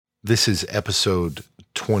This is episode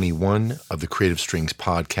 21 of the Creative Strings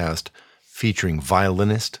podcast, featuring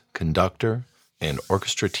violinist, conductor, and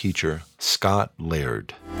orchestra teacher Scott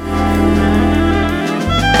Laird.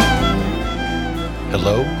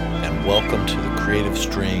 Hello, and welcome to the Creative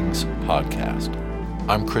Strings podcast.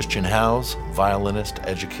 I'm Christian Howes, violinist,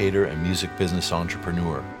 educator, and music business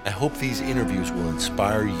entrepreneur. I hope these interviews will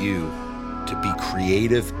inspire you to be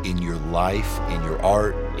creative in your life, in your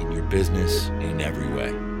art, in your business, in every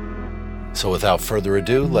way. So without further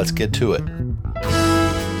ado, let's get to it.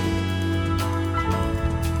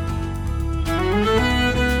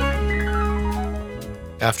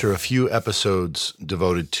 After a few episodes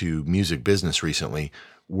devoted to music business recently,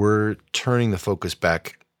 we're turning the focus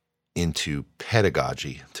back into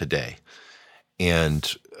pedagogy today.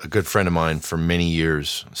 And a good friend of mine for many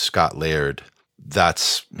years, Scott Laird,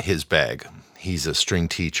 that's his bag. He's a string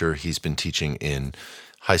teacher. He's been teaching in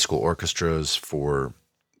high school orchestras for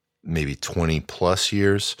maybe 20 plus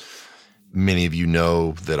years. Many of you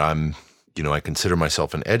know that I consider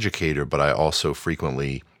myself an educator, but I also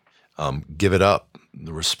frequently give it up,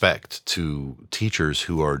 the respect to teachers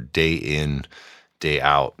who are day in, day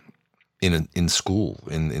out in school,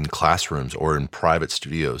 in classrooms or in private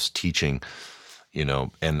studios teaching,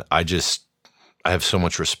 and I have so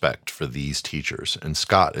much respect for these teachers. And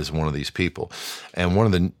Scott is one of these people. And one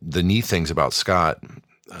of the neat things about Scott,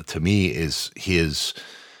 to me, is his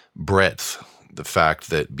breadth, the fact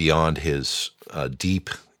that beyond his deep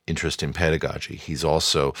interest in pedagogy, he's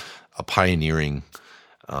also a pioneering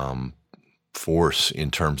force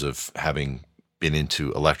in terms of having been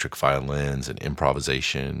into electric violins and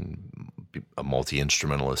improvisation, a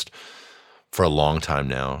multi-instrumentalist for a long time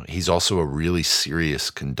now. He's also a really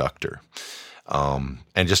serious conductor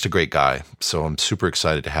and just a great guy. So I'm super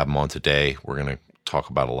excited to have him on today. We're going to talk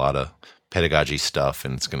about a lot of pedagogy stuff,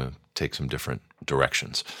 and it's going to take some different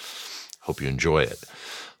directions. Hope you enjoy it.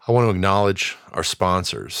 I want to acknowledge our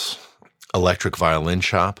sponsors, Electric Violin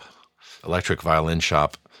Shop. Electric Violin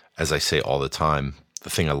Shop, as I say all the time, the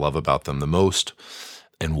thing I love about them the most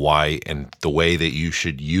and why and the way that you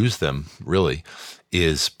should use them really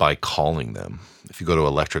is by calling them. If you go to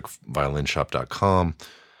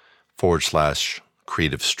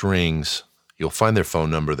electricviolinshop.com/creative strings, you'll find their phone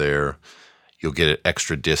number there. You'll get an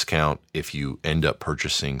extra discount if you end up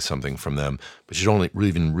purchasing something from them, but you don't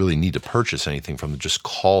really need to purchase anything from them. Just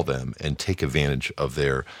call them and take advantage of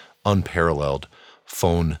their unparalleled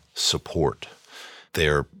phone support.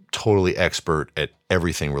 They're totally expert at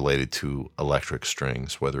everything related to electric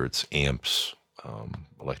strings, whether it's amps,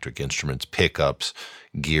 electric instruments, pickups,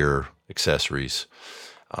 gear, accessories.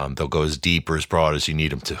 They'll go as deep or as broad as you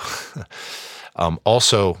need them to.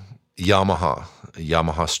 Also,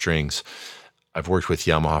 Yamaha strings. I've worked with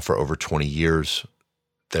Yamaha for over 20 years.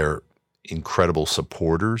 They're incredible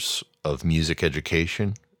supporters of music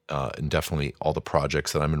education and definitely all the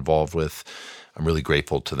projects that I'm involved with. I'm really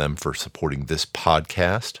grateful to them for supporting this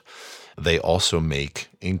podcast. They also make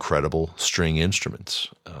incredible string instruments,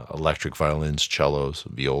 electric violins, cellos,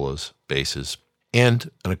 violas, basses, and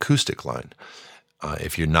an acoustic line.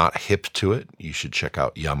 If you're not hip to it, you should check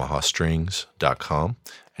out yamahastrings.com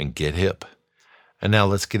and get hip. And now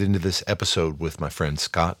let's get into this episode with my friend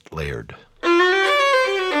Scott Laird.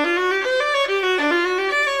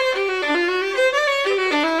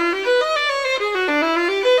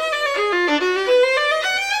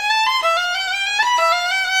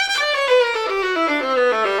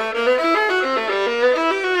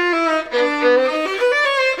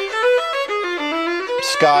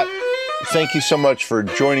 Scott, thank you so much for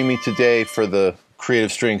joining me today for the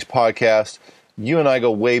Creative Strings podcast. You and I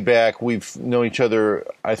go way back. We've known each other,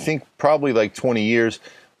 I think, probably like 20 years.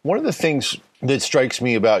 One of the things that strikes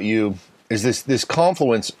me about you is this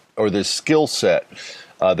confluence or this skill set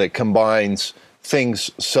that combines things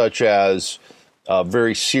such as a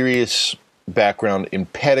very serious background in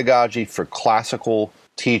pedagogy for classical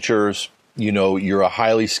teachers. You're a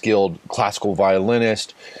highly skilled classical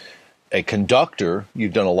violinist, a conductor.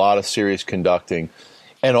 You've done a lot of serious conducting.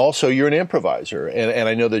 And also, you're an improviser, and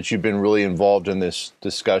I know that you've been really involved in this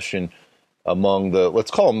discussion among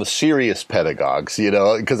let's call them the serious pedagogues,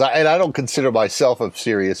 because I don't consider myself a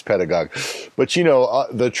serious pedagogue, but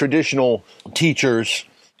the traditional teachers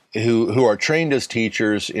who are trained as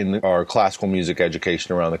teachers in our classical music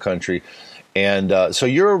education around the country, and so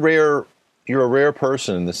you're a rare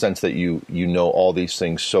person in the sense that you know all these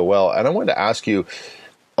things so well. And I wanted to ask you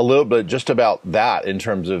a little bit just about that in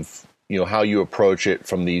terms of how you approach it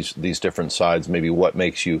from these different sides, maybe what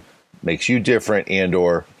makes you different, and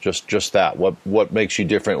or just that, what makes you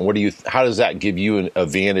different? How does that give you an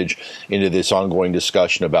advantage into this ongoing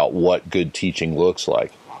discussion about what good teaching looks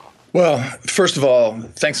like? Well, first of all,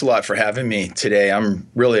 thanks a lot for having me today. I'm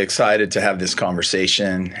really excited to have this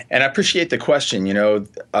conversation. And I appreciate the question.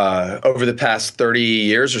 Over the past 30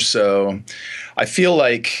 years or so, I feel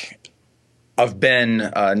like I've been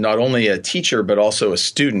not only a teacher, but also a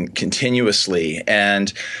student continuously.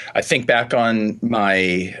 And I think back on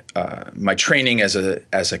my training as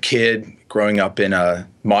a kid, growing up in a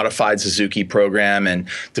modified Suzuki program and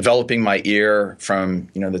developing my ear from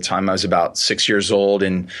the time I was about 6 years old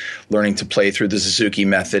and learning to play through the Suzuki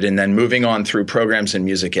method, and then moving on through programs in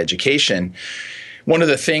music education. One of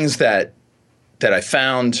the things that I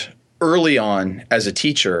found early on as a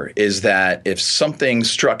teacher is that if something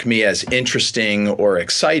struck me as interesting or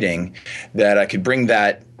exciting, that I could bring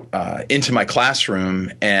that into my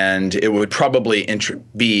classroom, and it would probably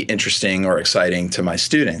be interesting or exciting to my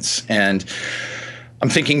students. And I'm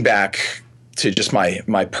thinking back to just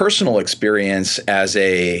my personal experience as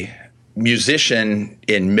a musician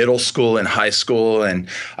in middle school and high school, and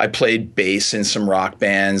I played bass in some rock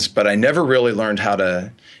bands, but I never really learned how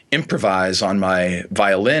to improvise on my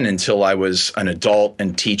violin until I was an adult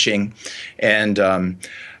and teaching. And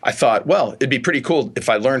I thought, well, it'd be pretty cool if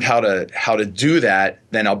I learned how to do that.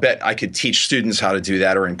 Then I'll bet I could teach students how to do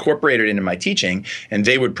that or incorporate it into my teaching, and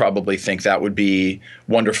they would probably think that would be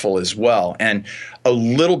wonderful as well. And a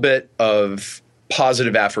little bit of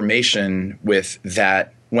positive affirmation with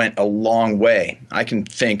that went a long way. I can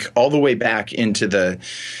think all the way back into the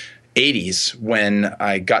 80s when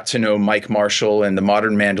I got to know Mike Marshall and the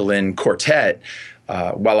Modern Mandolin Quartet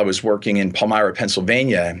while I was working in Palmyra,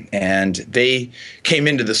 Pennsylvania. And they came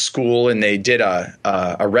into the school and they did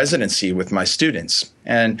a residency with my students.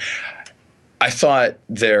 And I thought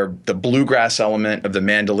the bluegrass element of the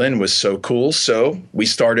mandolin was so cool. So we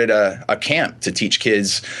started a camp to teach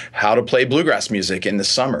kids how to play bluegrass music in the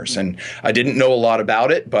summers. And I didn't know a lot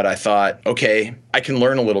about it, but I thought, okay, I can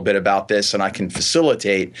learn a little bit about this and I can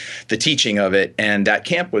facilitate the teaching of it. And that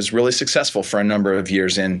camp was really successful for a number of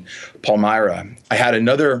years in Palmyra. I had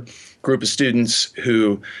another group of students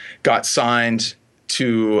who got signed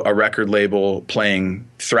to a record label playing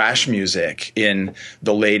thrash music in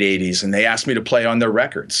the late 80s, and they asked me to play on their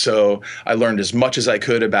records. So I learned as much as I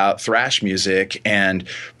could about thrash music and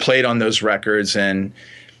played on those records and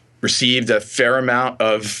received a fair amount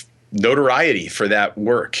of notoriety for that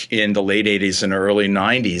work in the late 80s and early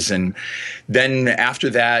 90s. And then after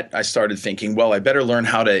that, I started thinking, well, I better learn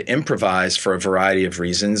how to improvise for a variety of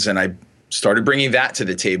reasons, and I started bringing that to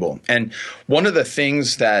the table. And one of the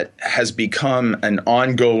things that has become an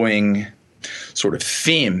ongoing sort of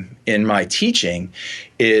theme in my teaching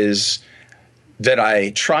is that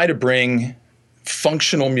I try to bring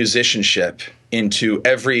functional musicianship into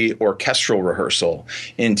every orchestral rehearsal,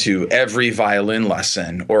 into every violin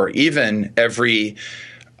lesson, or even every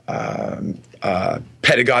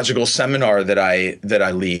pedagogical seminar that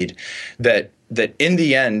I lead. That in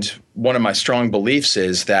the end, one of my strong beliefs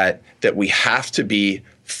is that we have to be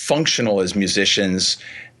functional as musicians,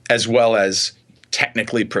 as well as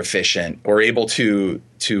technically proficient or able to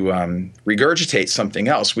regurgitate something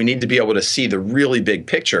else. We need to be able to see the really big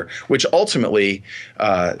picture, which ultimately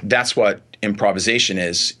that's what improvisation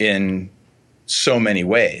is in so many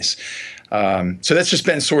ways. So that's just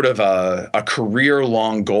been sort of a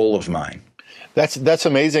career-long goal of mine. That's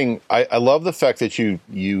amazing. I love the fact that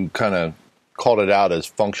you kind of called it out as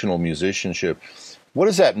functional musicianship. What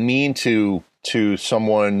does that mean to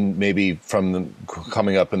someone maybe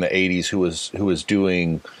coming up in the 80s who was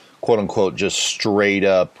doing quote unquote just straight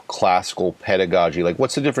up classical pedagogy? Like,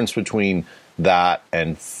 what's the difference between that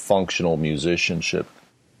and functional musicianship?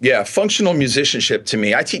 Yeah, functional musicianship to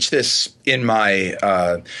me, I teach this in my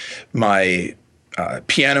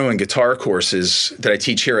piano and guitar courses that I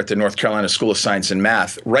teach here at the North Carolina School of Science and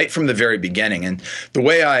Math right from the very beginning. And the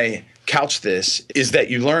way I couch this is that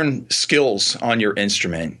you learn skills on your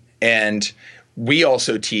instrument, and we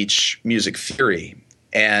also teach music theory.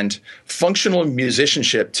 And functional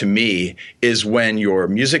musicianship to me is when your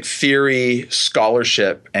music theory,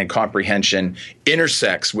 scholarship, and comprehension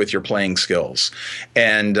intersects with your playing skills.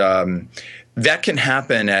 And that can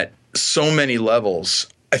happen at so many levels.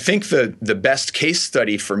 I think the best case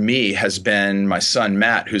study for me has been my son,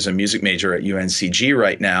 Matt, who's a music major at UNCG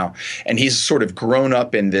right now. And he's sort of grown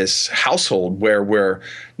up in this household where we're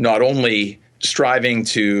not only striving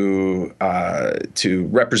to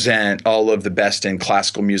represent all of the best in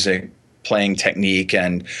classical music playing technique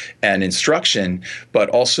and instruction, but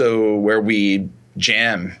also where we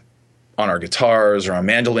jam on our guitars or on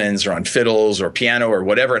mandolins or on fiddles or piano or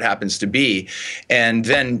whatever it happens to be, and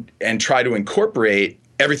try to incorporate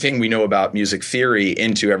everything we know about music theory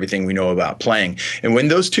into everything we know about playing. And when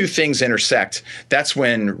those two things intersect, that's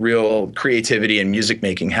when real creativity and music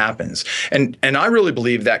making happens. And I really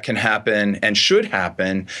believe that can happen and should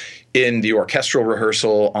happen in the orchestral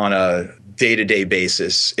rehearsal on a day-to-day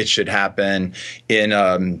basis. It should happen in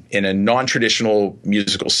a non-traditional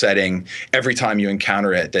musical setting every time you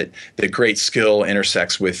encounter it, that the great skill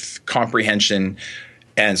intersects with comprehension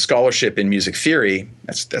and scholarship in music theory.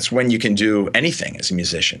 That's when you can do anything as a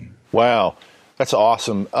musician. Wow, that's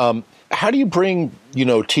awesome. How do you bring,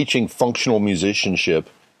 teaching functional musicianship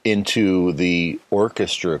into the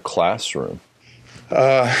orchestra classroom?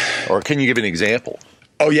 Or can you give an example?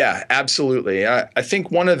 Oh yeah, absolutely. I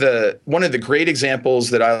think one of the great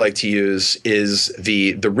examples that I like to use is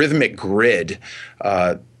the rhythmic grid,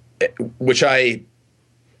 which I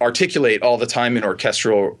articulate all the time in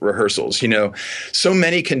orchestral rehearsals. So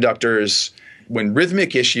many conductors, when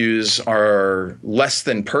rhythmic issues are less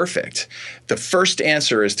than perfect, the first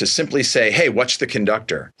answer is to simply say, "Hey, watch the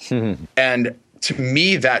conductor." And to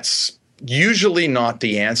me, that's usually not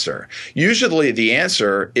the answer. Usually the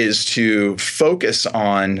answer is to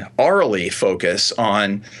orally focus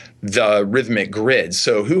on the rhythmic grid.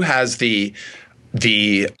 So who has the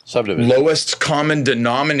lowest common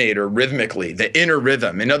denominator rhythmically, the inner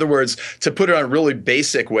rhythm? In other words, to put it on a really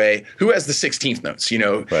basic way, who has the 16th notes?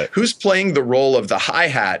 Right. Who's playing the role of the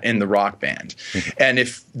hi-hat in the rock band? And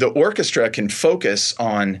if the orchestra can focus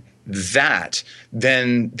on that,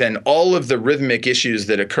 then all of the rhythmic issues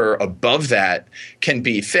that occur above that can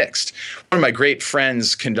be fixed. One of my great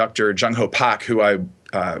friends, conductor Jung Ho Pak, who I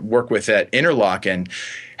work with at Interlochen,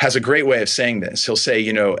 has a great way of saying this. He'll say,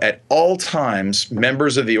 at all times,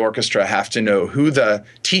 members of the orchestra have to know who the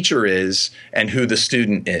teacher is and who the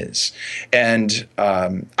student is. And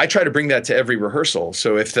I try to bring that to every rehearsal.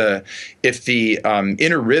 So if the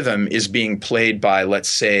inner rhythm is being played by, let's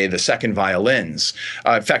say, the second violins.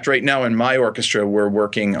 In fact, right now in my orchestra, we're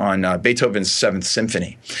working on Beethoven's Seventh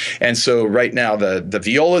Symphony. And so right now, the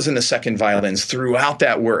violas and the second violins throughout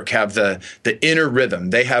that work have the inner rhythm.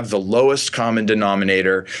 They have the lowest common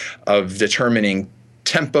denominator of determining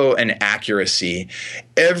tempo and accuracy.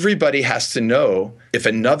 Everybody has to know if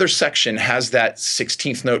another section has that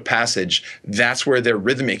 16th note passage, that's where their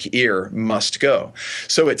rhythmic ear must go.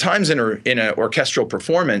 So at times in an orchestral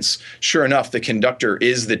performance, sure enough, the conductor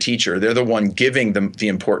is the teacher. They're the one giving them the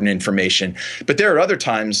important information. But there are other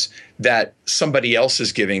times that somebody else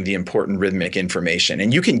is giving the important rhythmic information.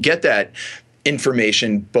 And you can get that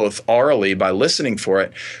information both orally by listening for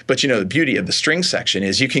it, but the beauty of the string section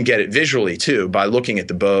is you can get it visually too by looking at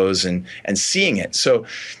the bows and seeing it. So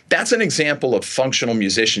that's an example of functional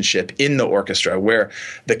musicianship in the orchestra, where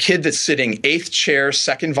the kid that's sitting 8th chair,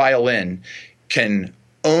 second violin, can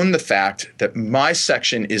own the fact that my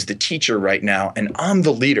section is the teacher right now, and I'm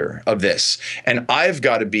the leader of this. And I've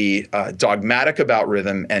got to be dogmatic about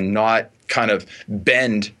rhythm and not kind of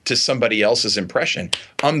bend to somebody else's impression.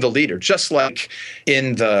 I'm the leader. Just like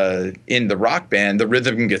in the rock band, the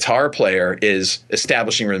rhythm guitar player is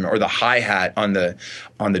establishing rhythm, or the hi-hat on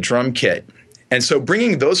the drum kit. And so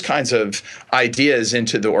bringing those kinds of ideas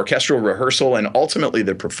into the orchestral rehearsal and ultimately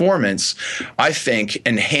the performance, I think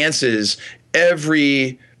enhances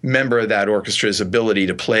every member of that orchestra's ability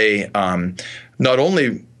to play not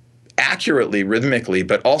only accurately rhythmically,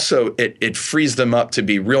 but also it frees them up to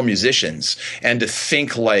be real musicians and to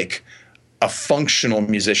think like a functional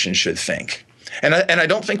musician should think. And I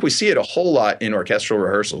don't think we see it a whole lot in orchestral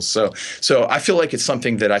rehearsals. So I feel like it's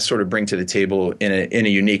something that I sort of bring to the table in a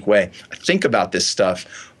unique way. I think about this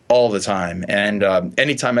stuff all the time. And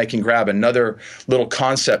anytime I can grab another little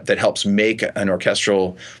concept that helps make an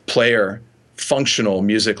orchestral player functional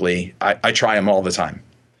musically, I try them all the time.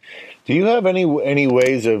 Do you have any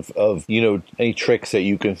ways of any tricks that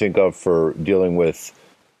you can think of for dealing with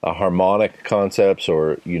harmonic concepts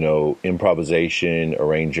or improvisation,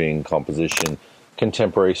 arranging, composition,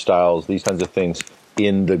 contemporary styles, these kinds of things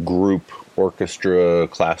in the group orchestra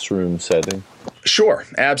classroom setting? Sure,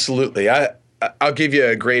 absolutely. I'll give you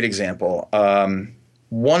a great example.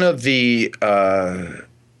 One of the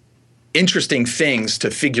interesting things to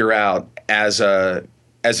figure out as a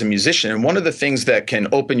musician, and one of the things that can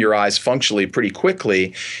open your eyes functionally pretty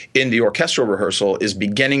quickly in the orchestral rehearsal, is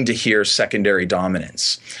beginning to hear secondary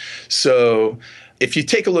dominance. So if you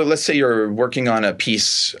take a look, let's say you're working on a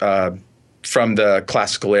piece from the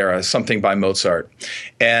classical era, something by Mozart,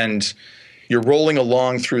 and you're rolling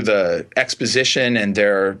along through the exposition and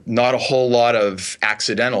there are not a whole lot of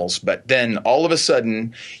accidentals, but then all of a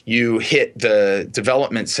sudden you hit the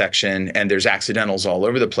development section and there's accidentals all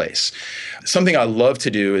over the place. Something I love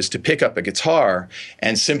to do is to pick up a guitar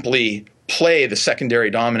and simply play the secondary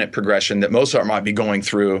dominant progression that Mozart might be going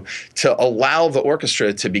through to allow the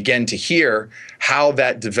orchestra to begin to hear how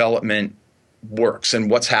that development works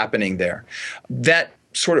and what's happening there. That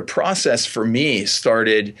sort of process for me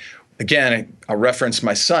started, again, I'll reference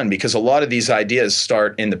my son because a lot of these ideas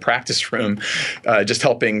start in the practice room, just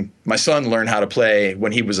helping my son learn how to play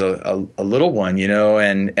when he was a little one,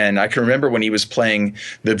 and I can remember when he was playing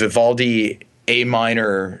the Vivaldi A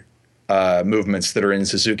minor movements that are in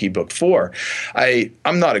Suzuki Book 4.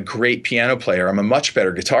 I'm not a great piano player. I'm a much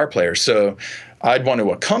better guitar player. So I'd want to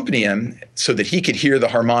accompany him so that he could hear the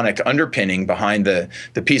harmonic underpinning behind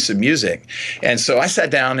the piece of music. And so I sat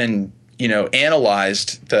down and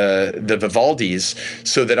analyzed the Vivaldis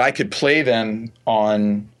so that I could play them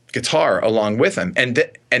on guitar along with him. And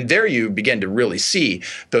there you begin to really see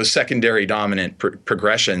those secondary dominant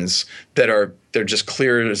progressions they're just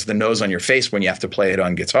clear as the nose on your face when you have to play it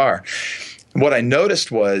on guitar. What I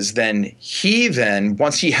noticed was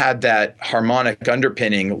once he had that harmonic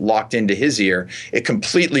underpinning locked into his ear, it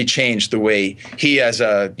completely changed the way he as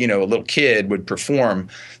a little kid would perform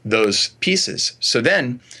those pieces. So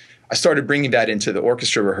then I started bringing that into the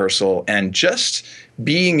orchestra rehearsal, and just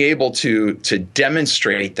being able to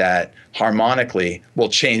demonstrate that harmonically will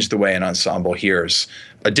change the way an ensemble hears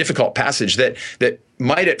a difficult passage that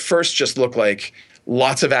might at first just look like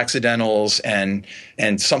lots of accidentals and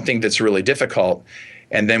something that's really difficult.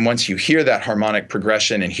 And then once you hear that harmonic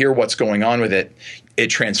progression and hear what's going on with it, it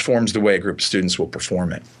transforms the way a group of students will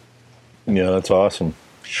perform it. Yeah, that's awesome.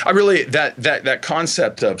 I really, that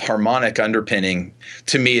concept of harmonic underpinning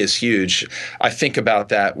to me is huge. I think about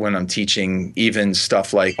that when I'm teaching even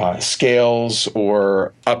stuff like scales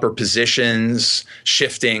or upper positions,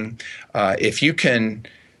 shifting. If you can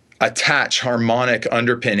attach harmonic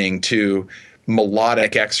underpinning to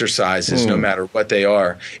melodic exercises, no matter what they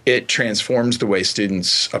are, it transforms the way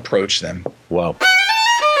students approach them. Wow.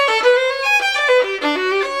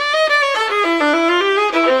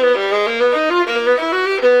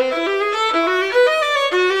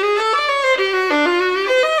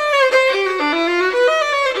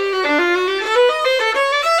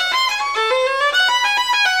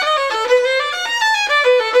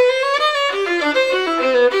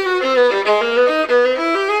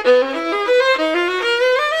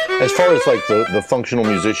 As far as like the functional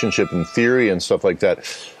musicianship and theory and stuff like that,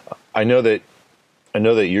 I know that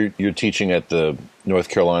you're teaching at the North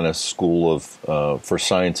Carolina School of for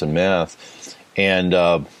Science and Math, and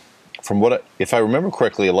if I remember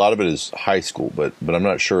correctly, a lot of it is high school, but I'm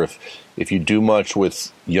not sure if you do much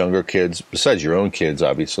with younger kids besides your own kids,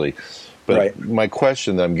 obviously. But right. My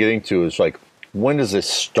question that I'm getting to is like, when does this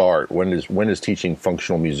start? When does teaching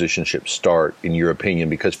functional musicianship start, in your opinion?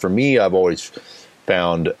 Because for me, I've always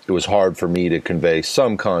found it was hard for me to convey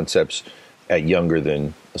some concepts at younger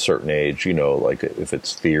than a certain age, like if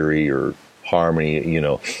it's theory or harmony,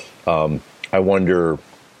 I wonder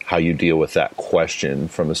how you deal with that question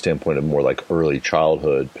from the standpoint of more like early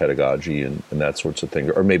childhood pedagogy and that sorts of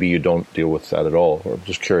thing. Or maybe you don't deal with that at all. Or I'm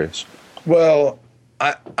just curious. Well,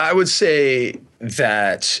 I would say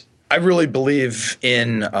that I really believe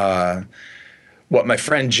in what my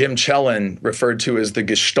friend Jim Chellan referred to as the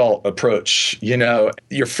Gestalt approach.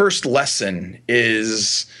 Your first lesson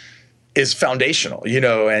is foundational,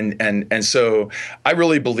 and so I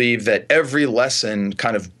really believe that every lesson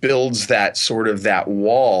kind of builds that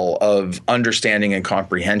wall of understanding and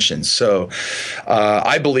comprehension. So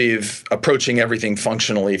I believe approaching everything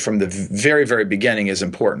functionally from the very, very beginning is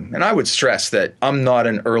important. And I would stress that I'm not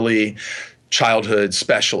an early childhood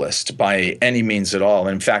specialist by any means at all.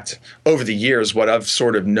 And in fact, over the years, what I've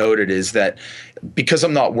sort of noted is that because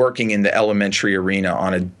I'm not working in the elementary arena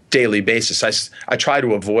on a daily basis, I try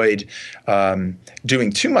to avoid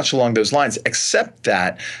doing too much along those lines, except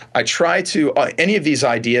that I try to, any of these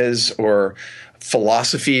ideas or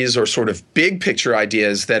philosophies or sort of big picture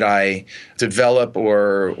ideas that I develop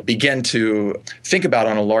or begin to think about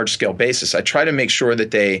on a large scale basis, I try to make sure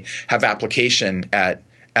that they have application at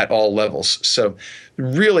all levels. So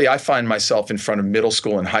really, I find myself in front of middle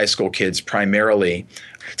school and high school kids primarily.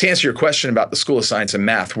 To answer your question about the School of Science and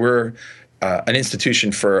Math, we're an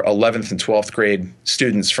institution for 11th and 12th grade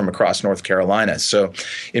students from across North Carolina. So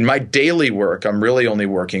in my daily work, I'm really only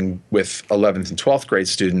working with 11th and 12th grade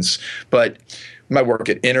students, but my work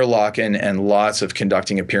at Interlochen and lots of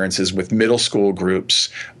conducting appearances with middle school groups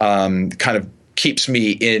kind of keeps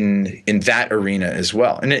me in that arena as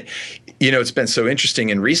well. And It's been so interesting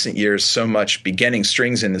in recent years. So much beginning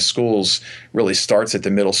strings in the schools really starts at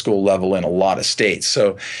the middle school level in a lot of states.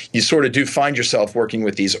 So you sort of do find yourself working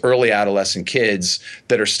with these early adolescent kids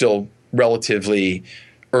that are still relatively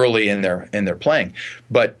early in their playing.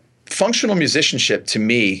 But functional musicianship to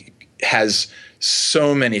me has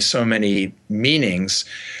so many meanings.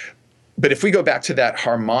 But if we go back to that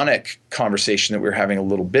harmonic conversation that we were having a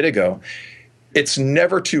little bit ago, it's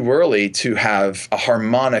never too early to have a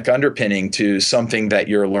harmonic underpinning to something that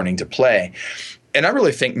you're learning to play. And I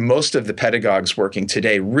really think most of the pedagogues working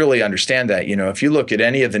today really understand that. If you look at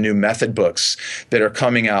any of the new method books that are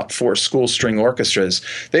coming out for school string orchestras,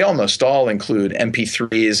 they almost all include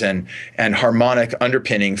MP3s and harmonic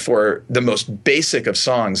underpinning for the most basic of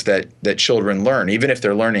songs that children learn. Even if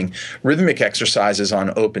they're learning rhythmic exercises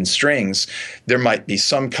on open strings, there might be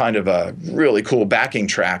some kind of a really cool backing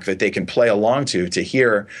track that they can play along to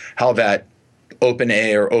hear how that open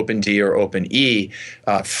A or open D or open E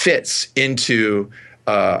fits into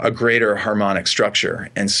a greater harmonic structure.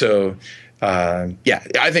 And so, I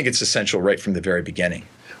think it's essential right from the very beginning.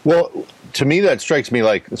 Well, to me, that strikes me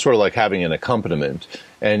like sort of like having an accompaniment.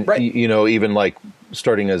 And, right. Even like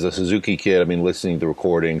starting as a Suzuki kid, listening to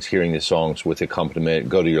recordings, hearing the songs with accompaniment,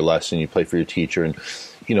 go to your lesson, you play for your teacher. And,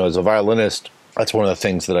 as a violinist, that's one of the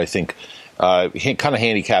things that I think kind of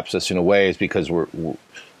handicaps us in a way, is because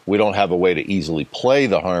we don't have a way to easily play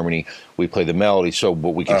the harmony. We play the melody, but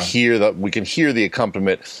we can hear the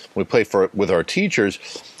accompaniment. We play with our teachers.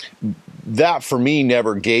 That for me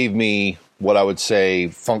never gave me what I would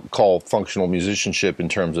say call functional musicianship in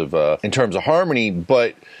terms of harmony.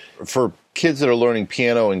 But for kids that are learning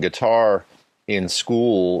piano and guitar in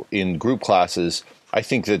school in group classes, I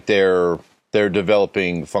think that they're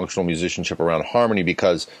developing functional musicianship around harmony,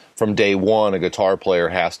 because from day one, a guitar player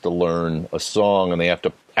has to learn a song and they have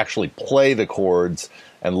to actually play the chords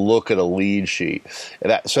and look at a lead sheet.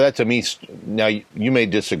 So that to me, now you may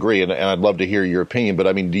disagree, and I'd love to hear your opinion.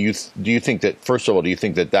 But do you think that, first of all, do you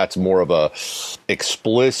think that that's more of a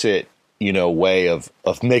explicit way of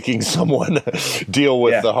making someone deal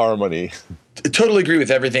with the harmony? I totally agree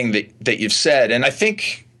with everything that you've said, and I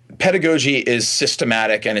think pedagogy is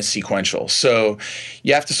systematic and it's sequential. So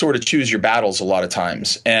you have to sort of choose your battles a lot of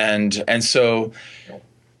times. And so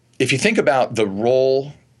if you think about the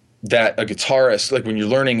role that a guitarist, like when you're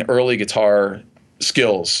learning early guitar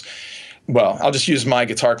skills, well, I'll just use my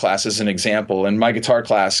guitar class as an example. In my guitar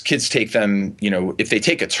class, kids take them, if they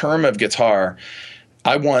take a term of guitar,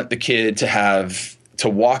 I want the kid to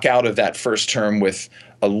walk out of that first term with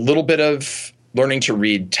a little bit of learning to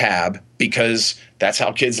read tab, because that's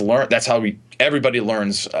how kids learn. That's how everybody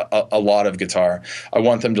learns a lot of guitar. I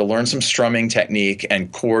want them to learn some strumming technique and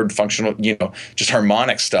chord functional, just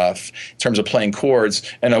harmonic stuff in terms of playing chords.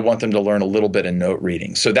 And I want them to learn a little bit of note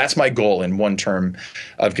reading. So that's my goal in one term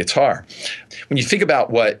of guitar. When you think about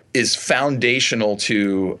what is foundational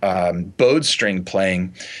to bowed string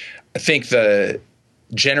playing, I think the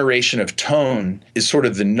generation of tone is sort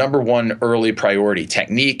of the number one early priority.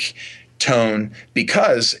 Technique, tone,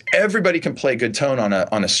 because everybody can play good tone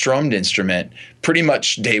on a strummed instrument pretty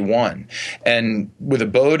much day one. And with a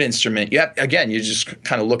bowed instrument, you just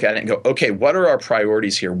kind of look at it and go, okay, what are our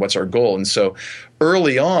priorities here? What's our goal? And so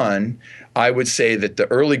early on, I would say that the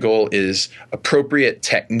early goal is appropriate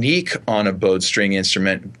technique on a bowed string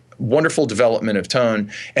instrument, wonderful development of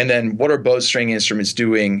tone, and then what are bowed string instruments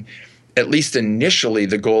doing? At least initially,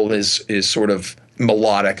 the goal is sort of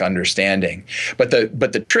melodic understanding. But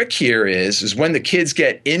the trick here is when the kids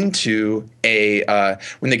get into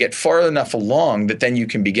when they get far enough along that then you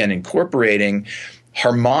can begin incorporating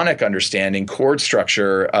harmonic understanding, chord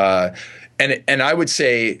structure, and I would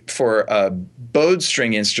say for a bowed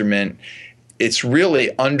string instrument, it's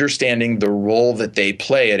really understanding the role that they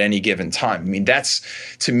play at any given time. That's,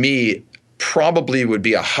 to me, probably would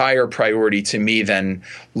be a higher priority to me than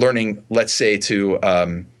learning, let's say, to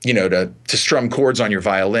strum chords on your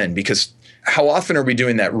violin, because how often are we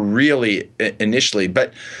doing that really initially?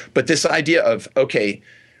 But this idea of, okay,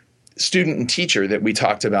 student and teacher that we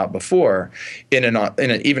talked about before in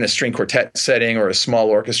even a string quartet setting or a small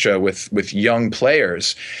orchestra with young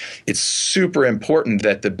players, it's super important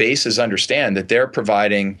that the basses understand that they're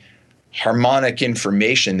providing harmonic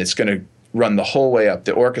information that's going to run the whole way up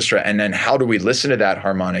the orchestra. And then how do we listen to that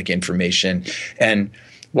harmonic information, and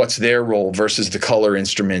what's their role versus the color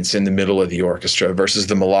instruments in the middle of the orchestra versus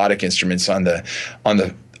the melodic instruments on the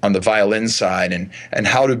violin side, and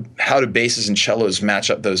how do basses and cellos match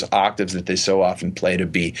up those octaves that they so often play to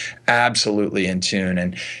be absolutely in tune,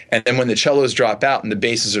 and then when the cellos drop out and the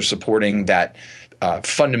basses are supporting that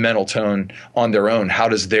fundamental tone on their own, how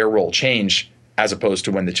does their role change as opposed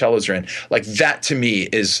to when the cellos are in. Like that to me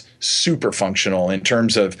is super functional in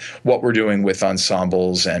terms of what we're doing with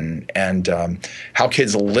ensembles and how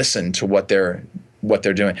kids listen to what they're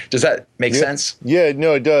doing. Does that make sense? Yeah,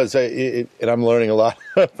 no, it does. And I'm learning a lot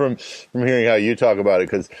from hearing how you talk about it,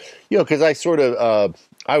 because I sort of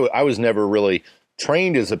I was never really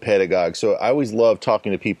trained as a pedagogue, so I always love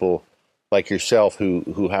talking to people like yourself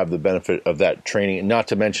who have the benefit of that training, and not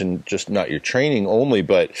to mention just not your training only,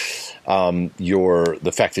 but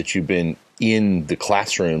the fact that you've been in the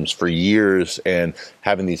classrooms for years and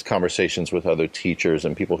having these conversations with other teachers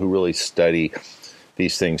and people who really study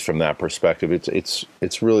these things from that perspective.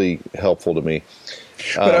 It's really helpful to me.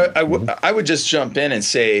 But I would just jump in and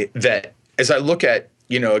say that as I look at,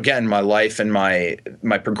 again, my life and my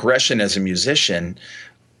progression as a musician,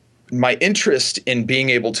 my interest in being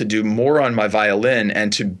able to do more on my violin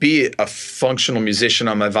and to be a functional musician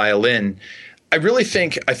on my violin, I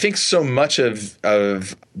think so much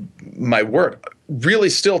of my work really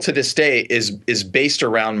still to this day is based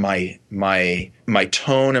around my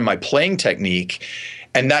tone and my playing technique,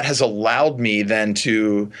 and that has allowed me then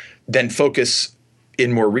to focus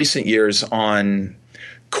in more recent years on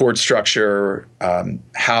chord structure,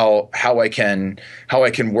 how I can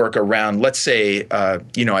work around. Let's say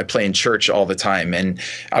I play in church all the time, and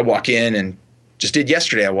I walk in and just did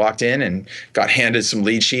yesterday. I walked in and got handed some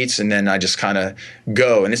lead sheets, and then I just kind of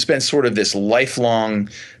go. And it's been sort of this lifelong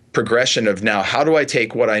progression of now, how do I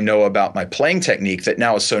take what I know about my playing technique that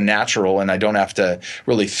now is so natural and I don't have to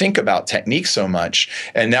really think about technique so much,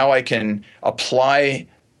 and now I can apply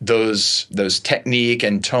those technique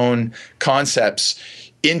and tone concepts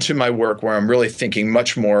into my work where I'm really thinking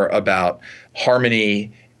much more about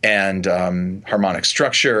harmony and harmonic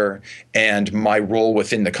structure and my role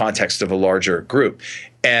within the context of a larger group.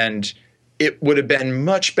 And it would have been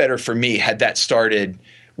much better for me had that started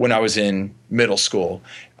when I was in middle school.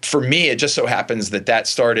 For me, it just so happens that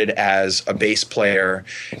started as a bass player,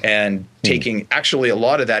 and taking actually a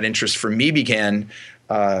lot of that interest for me began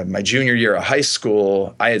my junior year of high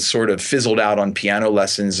school. I had sort of fizzled out on piano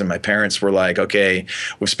lessons, and my parents were like, okay,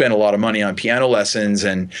 we've spent a lot of money on piano lessons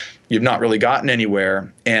and you've not really gotten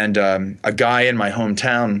anywhere. And a guy in my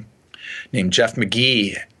hometown named Jeff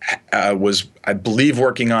McGee was, I believe,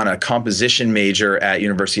 working on a composition major at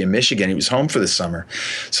University of Michigan. He was home for the summer.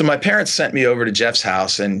 So my parents sent me over to Jeff's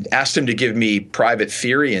house and asked him to give me private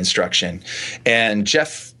theory instruction. And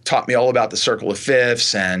Jeff taught me all about the circle of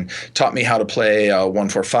fifths and taught me how to play a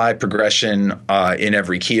 1-4-5 progression in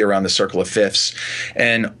every key around the circle of fifths.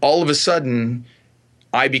 And all of a sudden,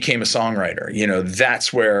 I became a songwriter.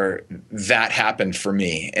 That's where that happened for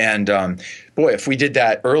me. And boy, if we did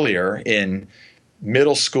that earlier in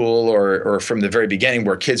middle school or from the very beginning,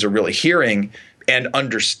 where kids are really hearing and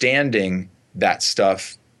understanding that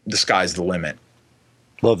stuff, the sky's the limit.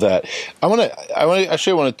 Love that. I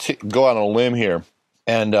want to go out on a limb here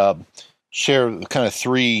and share kind of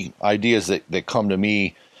three ideas that come to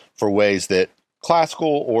me for ways that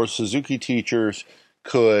classical or Suzuki teachers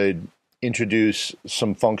could introduce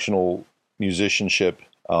some functional musicianship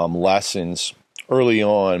lessons early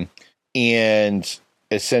on. And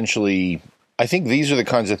essentially, I think these are the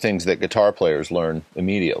kinds of things that guitar players learn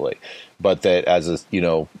immediately, but that as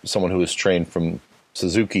someone who was trained from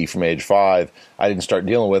Suzuki from age 5, I didn't start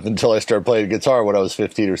dealing with until I started playing guitar when I was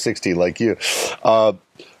 15 or 16, like you.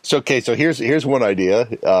 So here's one idea,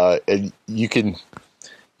 and you can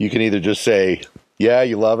either just say, yeah,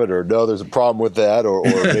 you love it, or no, there's a problem with that, or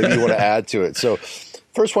maybe you want to add to it. So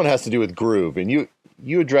first one has to do with groove, and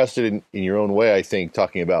you addressed it in your own way, I think,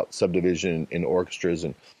 talking about subdivision in orchestras.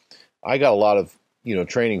 And I got a lot of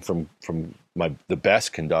training from the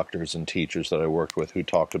best conductors and teachers that I worked with who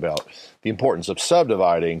talked about the importance of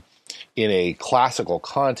subdividing in a classical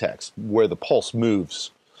context where the pulse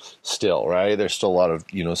moves still, right? There's still a lot of,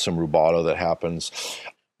 some rubato that happens.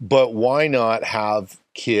 But why not have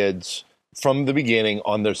kids from the beginning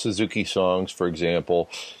on their Suzuki songs, for example,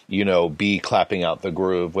 be clapping out the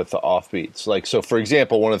groove with the offbeats? Like, so for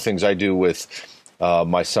example, one of the things I do with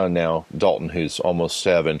my son now, Dalton, who's almost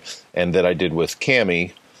 7, and that I did with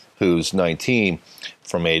Cammie, who's 19,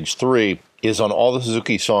 from age 3, is on all the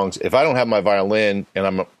Suzuki songs. If I don't have my violin and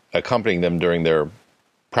I'm accompanying them during their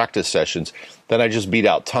practice sessions, then I just beat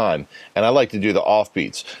out time. And I like to do the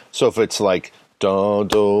offbeats. So if it's like, do,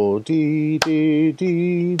 do, dee, dee,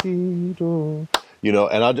 dee, dee, do,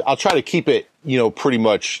 and I'll try to keep it, pretty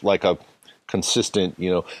much like a consistent,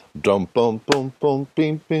 dum, bum, boom, boom,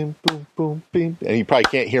 beam, beam, boom, boom, beam. And you probably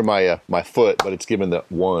can't hear my foot, but it's given the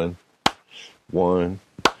 1, 1,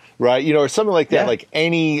 right? Or something like that. Yeah. Like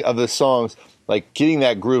any of the songs, like getting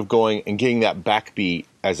that groove going and getting that backbeat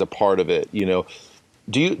as a part of it. Do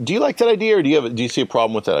you like that idea, or do you see a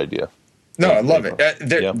problem with that idea? No, I love it.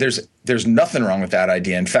 There's nothing wrong with that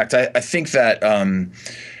idea. In fact, I think that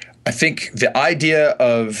I think the idea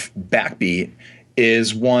of backbeat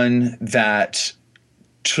is one that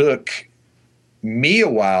took me a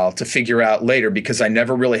while to figure out later, because I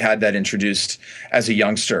never really had that introduced as a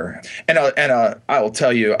youngster. And I will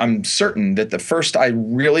tell you, I'm certain that the first I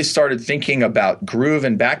really started thinking about groove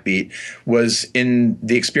and backbeat was in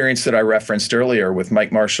the experience that I referenced earlier with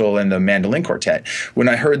Mike Marshall and the Mandolin Quartet, when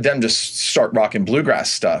I heard them just start rocking bluegrass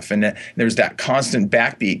stuff. And there's that constant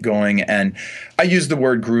backbeat going. And I use the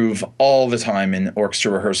word groove all the time in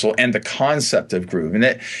orchestra rehearsal, and the concept of groove.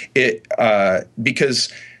 And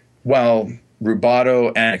because while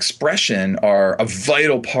rubato and expression are a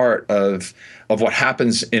vital part of what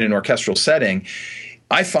happens in an orchestral setting,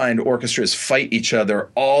 I find orchestras fight each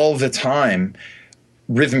other all the time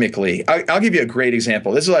rhythmically. I'll give you a great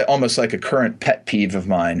example. This is almost like a current pet peeve of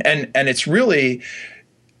mine, and it's really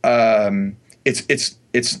it's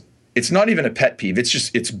not even a pet peeve.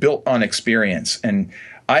 It's built on experience, and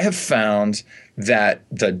I have found that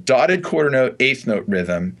the dotted quarter note eighth note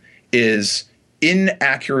rhythm is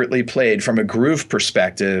inaccurately played from a groove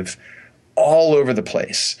perspective all over the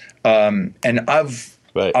place. And I've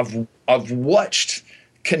watched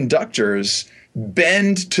conductors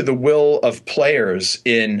bend to the will of players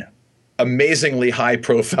in amazingly high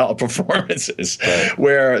profile performances,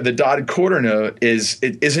 where the dotted quarter note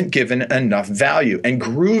isn't given enough value. And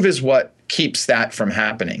groove is what keeps that from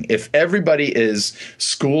happening. If everybody is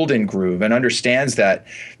schooled in groove and understands that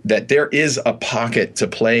there is a pocket to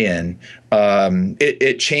play in,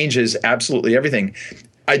 it changes absolutely everything.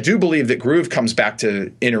 I do believe that groove comes back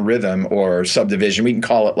to inner rhythm or subdivision. We can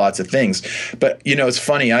call it lots of things, but it's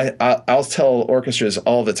funny. I'll tell orchestras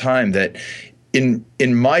all the time that in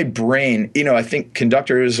my brain, I think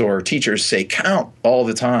conductors or teachers say count all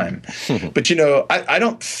the time, but I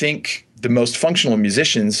don't think the most functional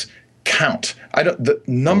musicians count. The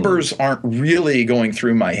numbers aren't really going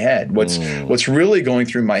through my head. What's really going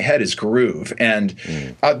through my head is groove. And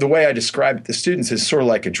the way I describe it to students is sort of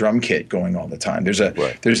like a drum kit going all the time. There's a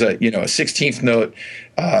 16th note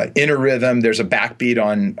inner rhythm. There's a backbeat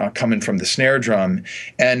on coming from the snare drum.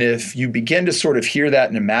 And if you begin to sort of hear that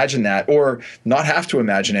and imagine that, or not have to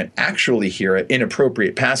imagine it, actually hear it in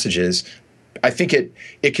appropriate passages, I think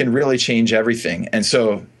it can really change everything. And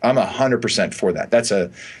so I'm 100% for that. That's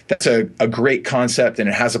a great concept, and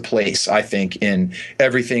it has a place, I think, in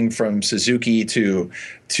everything from Suzuki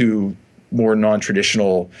to more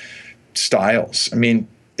non-traditional styles. I mean,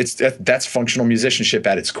 that's functional musicianship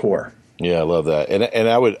at its core. Yeah, I love that. And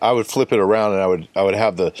I would flip it around, and I would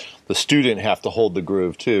have the student have to hold the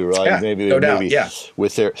groove too, right? Yeah, no doubt. Yeah.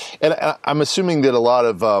 With their, and I'm assuming that a lot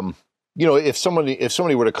of if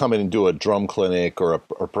somebody were to come in and do a drum clinic or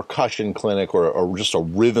a percussion clinic or just a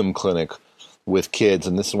rhythm clinic with kids,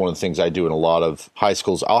 and this is one of the things I do in a lot of high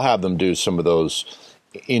schools, I'll have them do some of those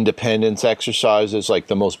independence exercises, like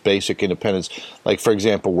the most basic independence, like for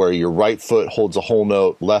example, where your right foot holds a whole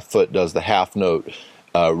note, left foot does the half note,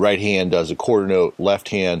 right hand does a quarter note, left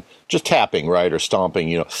hand just tapping, right, or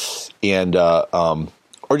stomping, and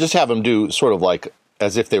or just have them do sort of like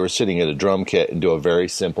as if they were sitting at a drum kit and do a very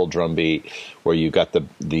simple drum beat where you've got the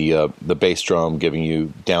bass drum giving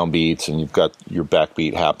you downbeats and you've got your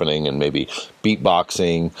backbeat happening and maybe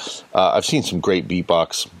beatboxing. I've seen some great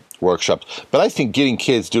beatbox workshops, but I think getting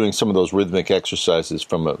kids doing some of those rhythmic exercises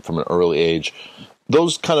from an early age,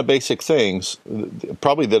 those kind of basic things,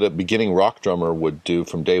 probably that a beginning rock drummer would do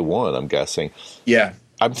from day one, I'm guessing. Yeah.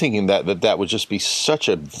 I'm thinking that would just be such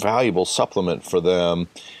a valuable supplement for them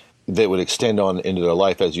that would extend on into their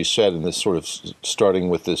life, as you said, in this sort of starting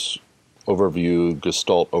with this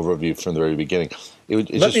gestalt overview from the very beginning.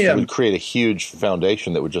 It would create a huge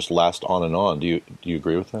foundation that would just last on and on. Do you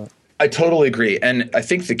agree with that? I totally agree. And I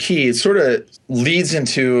think the key, it sort of leads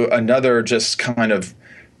into another just kind of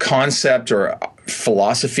concept or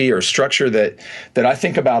philosophy or structure that I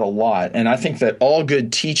think about a lot. And I think that all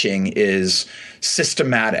good teaching is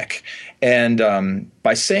systematic. And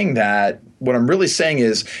by saying that, what I'm really saying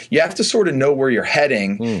is you have to sort of know where you're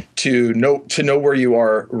heading to know where you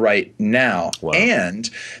are right now. Wow. And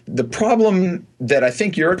the problem that I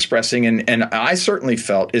think you're expressing, and I certainly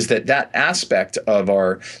felt, is that aspect of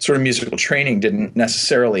our sort of musical training didn't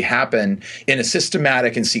necessarily happen in a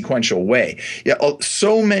systematic and sequential way. Yeah,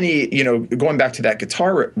 so many, going back to that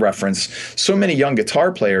guitar reference, so many young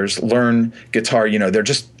guitar players learn guitar, they're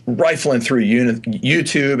just rifling through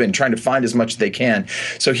YouTube and trying to find as much as they can.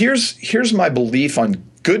 So here's my belief on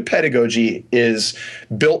good pedagogy is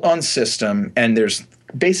built on system, and there's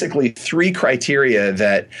basically three criteria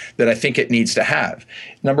that I think it needs to have.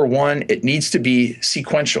 Number one, it needs to be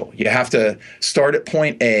sequential. You have to start at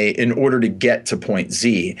point A in order to get to point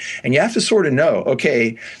Z. And you have to sort of know,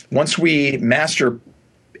 okay, once we master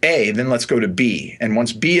A, then let's go to B. And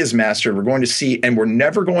once B is mastered, we're going to C, and we're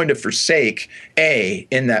never going to forsake A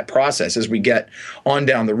in that process as we get on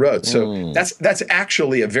down the road. So that's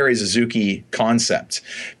actually a very Suzuki concept,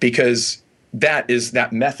 because that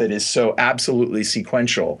method is so absolutely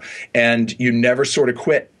sequential, and you never sort of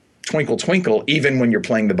quit twinkle twinkle even when you're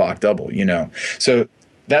playing the Bach double, you know. So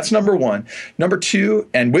that's number one. Number two,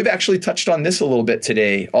 and we've actually touched on this a little bit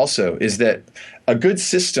today also, is that a good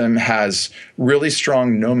system has really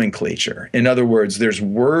strong nomenclature. In other words, there's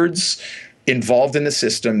words involved in the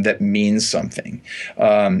system that means something.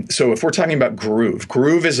 So if we're talking about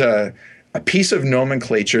groove is a piece of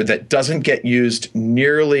nomenclature that doesn't get used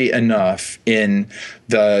nearly enough in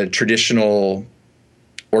the traditional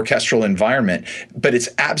orchestral environment, but it's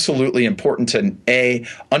absolutely important to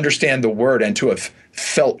understand the word and to have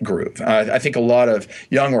felt groove. I think a lot of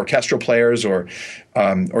young orchestral players or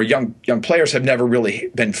young players have never really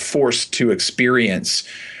been forced to experience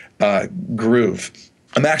groove.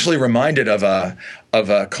 I'm actually reminded of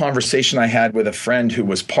a conversation I had with a friend who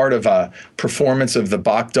was part of a performance of the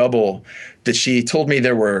Bach double that she told me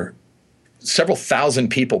there were several thousand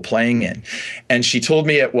people playing in, and she told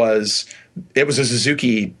me it was a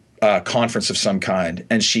Suzuki conference of some kind,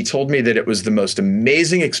 and she told me that it was the most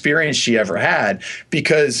amazing experience she ever had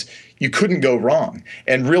because you couldn't go wrong.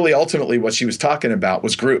 And really, ultimately, what she was talking about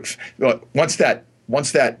was groove. Once that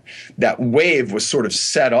wave was sort of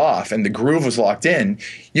set off and the groove was locked in,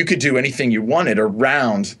 you could do anything you wanted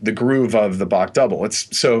around the groove of the Bach double.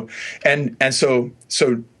 So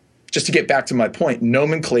just to get back to my point,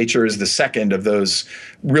 nomenclature is the second of those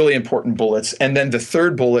really important bullets. And then the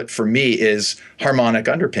third bullet for me is harmonic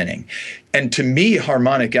underpinning. And to me,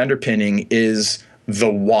 harmonic underpinning is the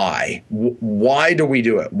why. Why do we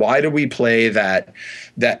do it? Why do we play that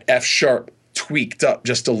F sharp tweaked up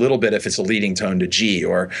just a little bit if it's a leading tone to G?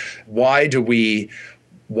 Or why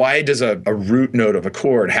does a root note of a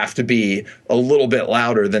chord have to be a little bit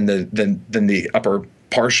louder than the upper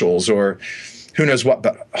partials, or who knows what,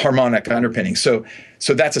 but harmonic underpinning. So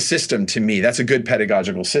that's a system to me. That's a good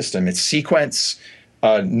pedagogical system. It's sequence,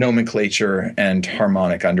 nomenclature, and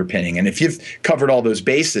harmonic underpinning. And if you've covered all those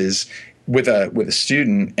bases with a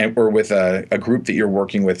student or with a group that you're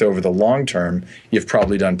working with over the long term, you've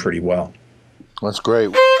probably done pretty well. That's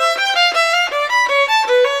great.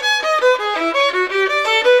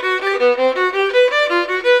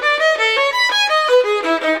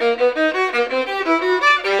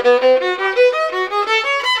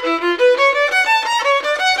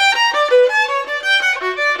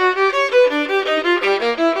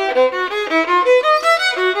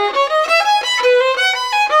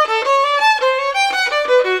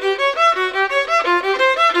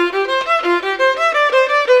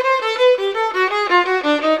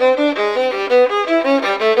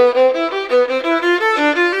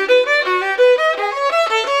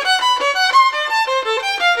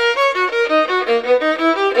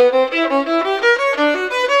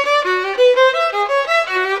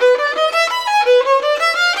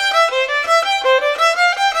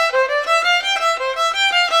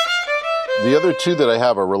 The other two that I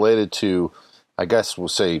have are related to, I guess we'll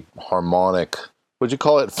say, harmonic. Would you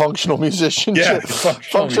call it functional musicianship? Yeah,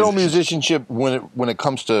 functional musicianship when it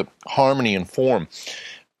comes to harmony and form,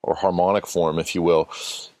 or harmonic form, if you will.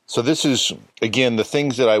 So this is, again, the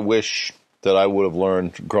things that I wish that I would have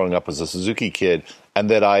learned growing up as a Suzuki kid, and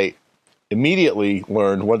that I immediately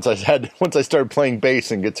learned once I started playing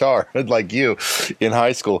bass and guitar, like you, in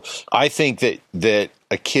high school. I think that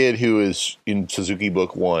a kid who is in Suzuki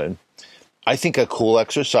Book 1, I think a cool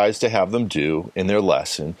exercise to have them do in their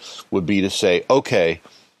lesson would be to say, okay,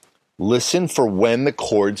 listen for when the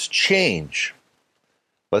chords change.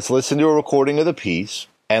 Let's listen to a recording of the piece,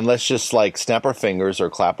 and let's just like snap our fingers or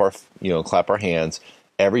clap our hands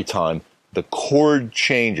every time the chord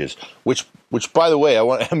changes. Which by the way,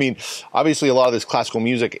 obviously a lot of this classical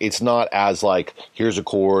music, it's not as like, here's a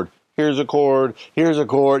chord, here's a chord, here's a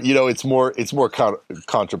chord. You know, it's more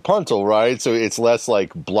contrapuntal, right? So it's less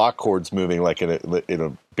like block chords moving like in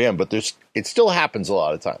a band, but it still happens a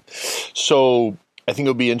lot of time. So I think it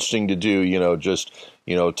would be interesting to do, just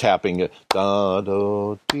tapping da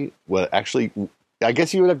da dee. Well, actually, I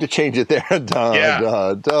guess you would have to change it there. Da Yeah.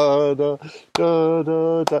 da da da da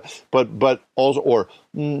da da. But also or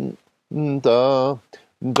da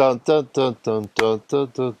da da da da da da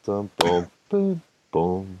da da boom boom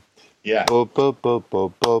boom. Yeah. Boom, boom, boom,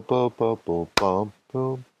 boom, boom, boom, boom, boom,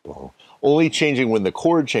 boom, Only changing when the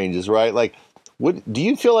chord changes, right? Like, do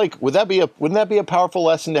you feel like wouldn't that be a powerful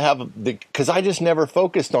lesson to have? Because I just never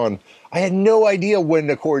focused on. I had no idea when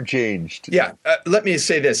the chord changed. Yeah, let me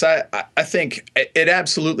say this. I think it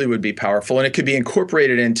absolutely would be powerful, and it could be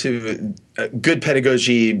incorporated into good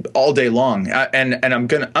pedagogy all day long. And I'm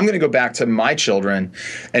gonna go back to my children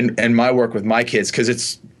and my work with my kids, because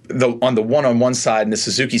it's on the one-on-one side, and the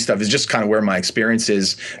Suzuki stuff is just kind of where my experience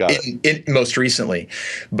is in most recently.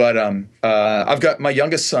 But I've got my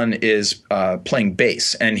youngest son is playing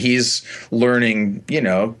bass, and he's learning,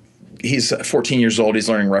 he's 14 years old. He's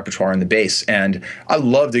learning repertoire on the bass, and I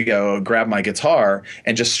love to go grab my guitar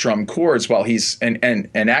and just strum chords while he's and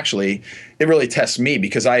actually it really tests me,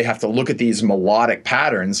 because I have to look at these melodic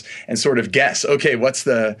patterns and sort of guess, okay, what's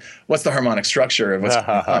the harmonic structure of what's going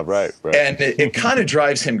on? Right. And it kind of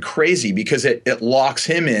drives him crazy, because it locks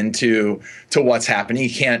him into what's happening.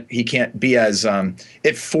 He can't be as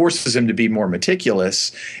it forces him to be more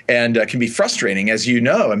meticulous, and can be frustrating, as you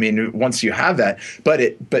know. I mean, once you have that,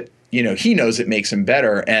 but he knows it makes him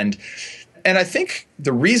better. And I think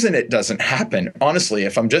the reason it doesn't happen, honestly,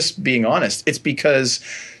 if I'm just being honest, it's because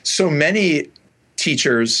so many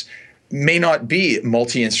teachers may not be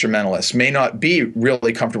multi-instrumentalists, may not be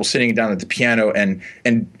really comfortable sitting down at the piano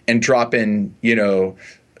and drop in,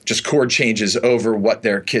 just chord changes over what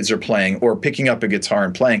their kids are playing, or picking up a guitar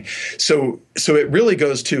and playing. So it really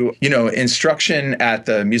goes to, instruction at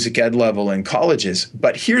the music ed level in colleges.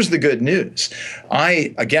 But here's the good news.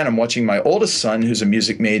 I'm watching my oldest son, who's a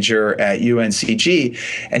music major at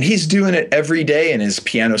UNCG, and he's doing it every day in his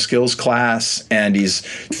piano skills class, and he's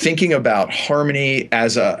thinking about harmony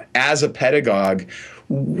as a pedagogue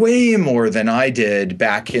way more than I did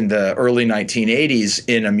back in the early 1980s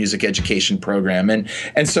in a music education program.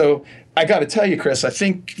 And so I got to tell you, Chris, I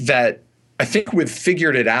think we've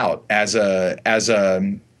figured it out as a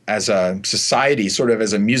society, sort of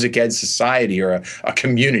as a music ed society, or a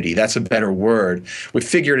community. That's a better word. We've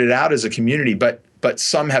figured it out as a community, but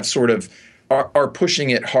some have sort of are pushing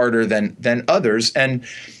it harder than others.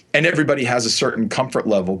 And everybody has a certain comfort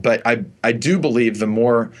level. But I do believe the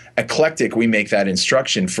more eclectic we make that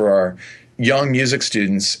instruction for our young music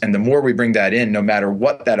students, and the more we bring that in, no matter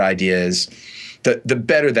what that idea is, the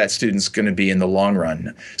better that student's going to be in the long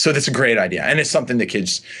run. So that's a great idea. And it's something that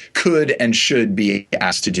kids could and should be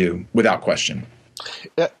asked to do without question.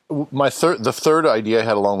 The third idea I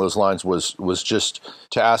had along those lines was just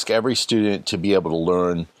to ask every student to be able to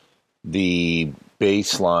learn the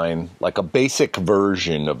bass line, like a basic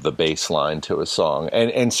version of the bass line to a song.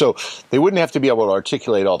 And so they wouldn't have to be able to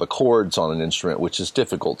articulate all the chords on an instrument, which is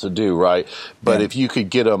difficult to do, right? But if you could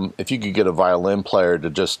get a violin player to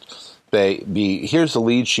just be here's the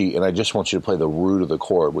lead sheet, and I just want you to play the root of the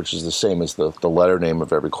chord, which is the same as the letter name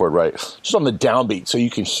of every chord, right? Just on the downbeat, so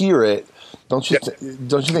you can hear it. Don't you think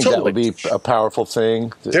totally. That would be a powerful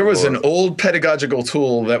thing? There was an old pedagogical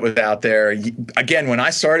tool that was out there. Again, when I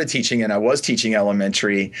started teaching, and I was teaching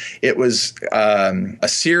elementary, it was a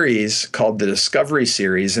series called the Discovery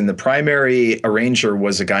Series, and the primary arranger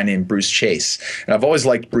was a guy named Bruce Chase. And I've always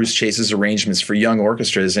liked Bruce Chase's arrangements for young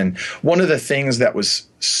orchestras. And one of the things that was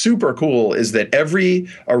super cool is that every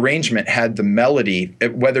arrangement had the melody,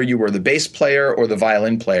 whether you were the bass player or the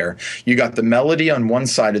violin player. You got the melody on one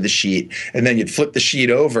side of the sheet, and then you'd flip the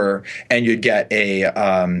sheet over and you'd get a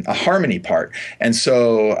harmony part. And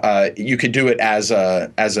so you could do it as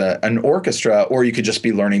an orchestra, or you could just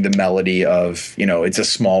be learning the melody of, It's a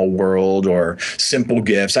Small World or Simple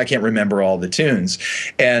Gifts. I can't remember all the tunes.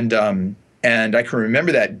 And I can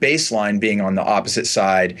remember that bass line being on the opposite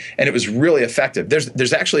side, and it was really effective.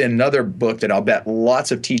 There's actually another book that I'll bet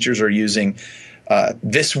lots of teachers are using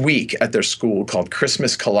this week at their school called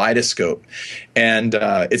Christmas Kaleidoscope. And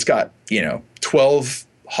it's got, 12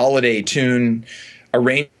 holiday tune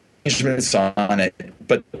arrangements on it,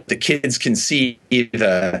 but the kids can see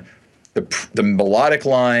the melodic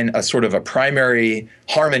line, a sort of a primary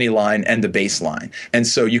harmony line, and the bass line. And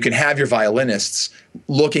so you can have your violinists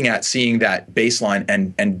looking at seeing that bass line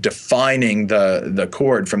and defining the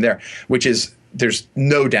chord from there, which is, there's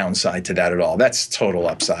no downside to that at all. That's total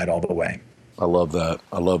upside all the way. I love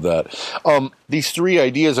that. These three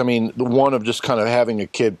ideas, the one of just kind of having a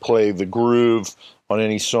kid play the groove on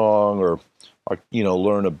any song, or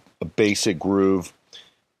learn a basic groove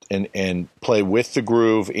and play with the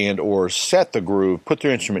groove, and or set the groove, put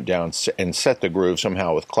their instrument down and set the groove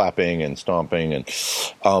somehow with clapping and stomping.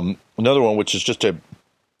 And another one, which is just to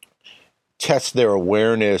test their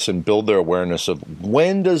awareness and build their awareness of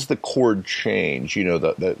when does the chord change,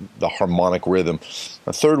 the harmonic rhythm.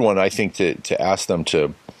 A third one, I think, to ask them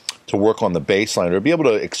to to work on the bass line or be able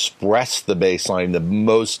to express the bass line in the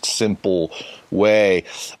most simple way.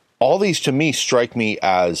 All these to me strike me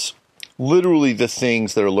as literally the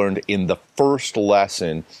things that are learned in the first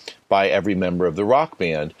lesson by every member of the rock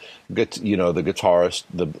band, the guitarist,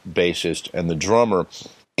 the bassist, and the drummer.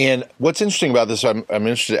 And what's interesting about this, I'm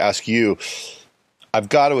interested to ask you, I've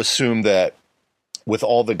got to assume that with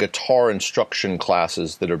all the guitar instruction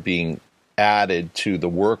classes that are being added to the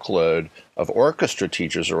workload of orchestra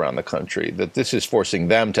teachers around the country, that this is forcing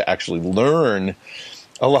them to actually learn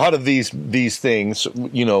a lot of these things,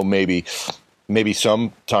 maybe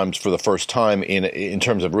sometimes for the first time in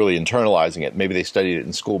terms of really internalizing it. Maybe they studied it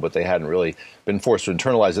in school, but they hadn't really been forced to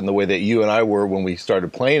internalize it in the way that you and I were when we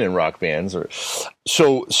started playing in rock bands.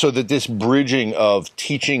 So that this bridging of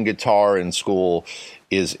teaching guitar in school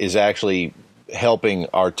is actually helping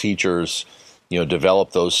our teachers,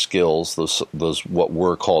 develop those skills, those what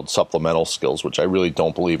were called supplemental skills, which I really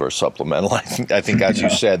don't believe are supplemental. I think as you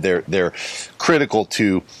said, they're critical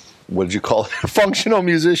to, what did you call it? Functional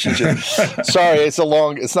musicianship. Sorry, it's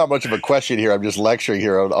not much of a question here. I'm just lecturing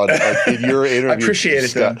here on in your interview. I appreciate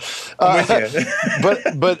it, though. I'm with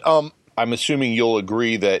you. but I'm assuming you'll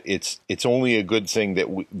agree that it's only a good thing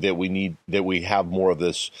that we have more of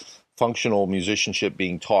this functional musicianship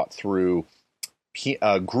being taught through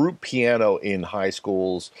group piano in high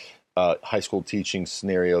school teaching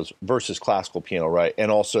scenarios versus classical piano, right?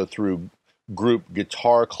 And also through group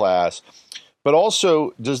guitar class. But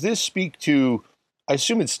also, does this speak to, I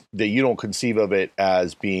assume it's that you don't conceive of it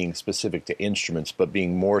as being specific to instruments, but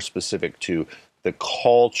being more specific to the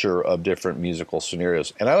culture of different musical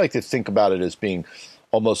scenarios. And I like to think about it as being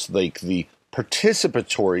almost like the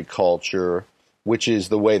participatory culture, which is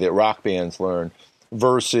the way that rock bands learn,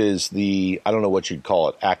 versus the, I don't know what you'd call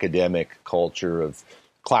it, academic culture of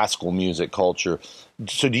classical music culture.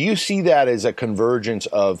 So do you see that as a convergence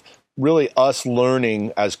of really us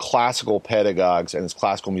learning as classical pedagogues and as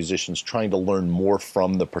classical musicians, trying to learn more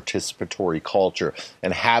from the participatory culture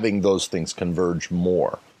and having those things converge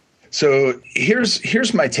more? So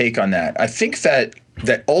here's my take on that. I think that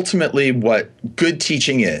ultimately what good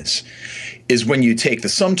teaching is when you take the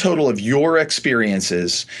sum total of your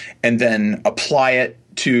experiences and then apply it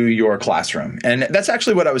to your classroom. And that's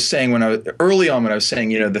actually what I was saying when I was saying,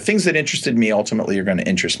 the things that interested me ultimately are going to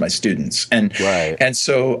interest my students. And right. And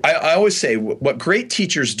so I always say what great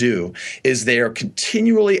teachers do is they are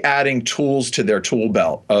continually adding tools to their tool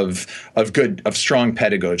belt of strong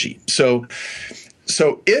pedagogy. So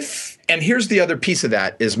and here's the other piece of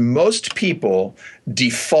that is most people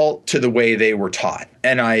default to the way they were taught.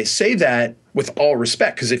 And I say that with all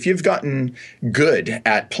respect, because if you've gotten good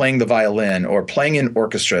at playing the violin or playing in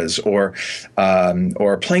orchestras or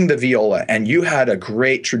playing the viola, and you had a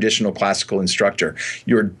great traditional classical instructor,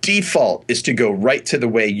 your default is to go right to the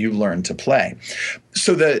way you learned to play.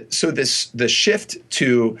 So the shift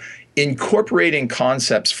to incorporating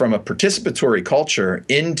concepts from a participatory culture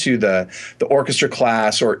into the orchestra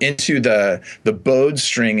class or into the bowed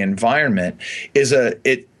string environment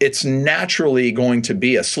it's naturally going to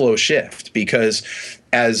be a slow shift, because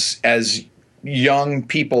as young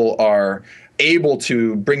people are able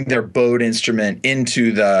to bring their bowed instrument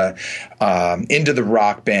into the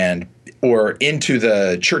rock band or into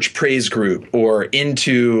the church praise group or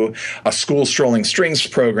into a school strolling strings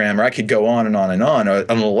program, or I could go on and on and on, an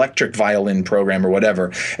electric violin program or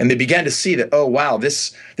whatever. And they began to see that, oh, wow,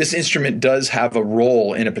 this instrument does have a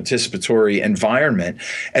role in a participatory environment.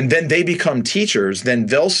 And then they become teachers, then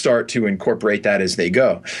they'll start to incorporate that as they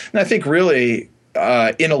go. And I think really,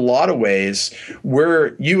 in a lot of ways,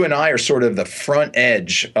 you and I are sort of the front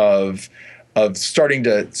edge of starting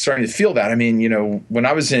to feel that. I mean, when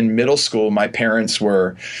I was in middle school, my parents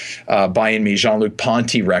were buying me Jean-Luc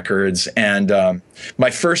Ponty records, and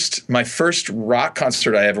my first rock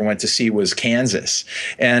concert I ever went to see was Kansas.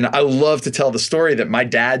 And I love to tell the story that my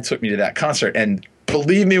dad took me to that concert, and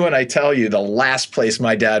believe me when I tell you, the last place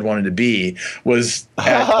my dad wanted to be was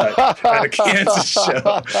at a Kansas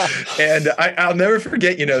show. And I'll never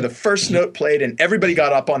forget, the first note played and everybody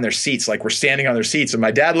got up on their seats, like we're standing on their seats. And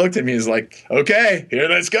my dad looked at me and was like, okay, here,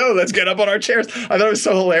 let's go. Let's get up on our chairs. I thought it was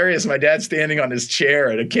so hilarious. My dad standing on his chair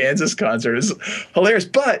at a Kansas concert is hilarious.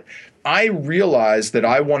 But I realized that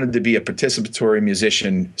I wanted to be a participatory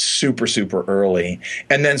musician super, super early,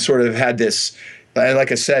 and then sort of had this,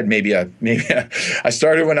 like I said, maybe I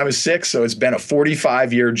started when I was 6, so it's been a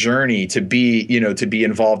 45-year journey to be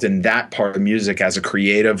involved in that part of music as a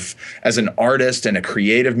creative, as an artist and a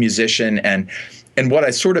creative musician. And what I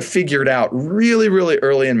sort of figured out really, really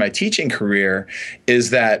early in my teaching career is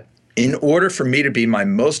that in order for me to be my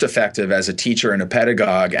most effective as a teacher and a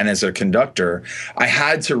pedagogue and as a conductor, I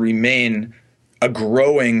had to remain a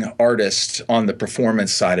growing artist on the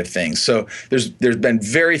performance side of things. So there's been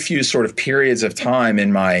very few sort of periods of time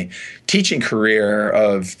in my teaching career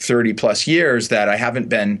of 30 plus years that I haven't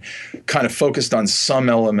been kind of focused on some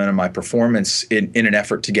element of my performance in an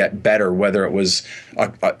effort to get better, whether it was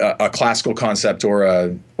a classical concept or a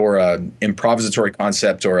improvisatory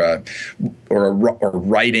concept or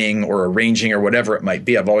writing or arranging or whatever it might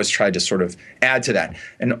be. I've always tried to sort of add to that.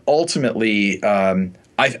 And ultimately,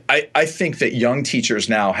 I think that young teachers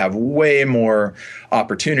now have way more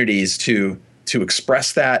opportunities to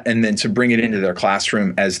express that and then to bring it into their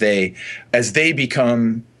classroom as they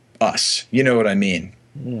become us. You know what I mean?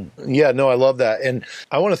 Yeah, no, I love that. And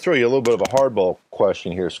I want to throw you a little bit of a hardball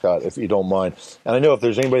question here, Scott, if you don't mind. And I know if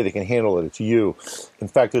there's anybody that can handle it, it's you. In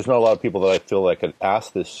fact, there's not a lot of people that I feel like could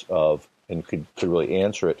ask this of and could really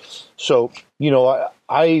answer it. So,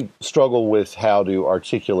 I struggle with how to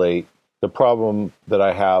articulate the problem that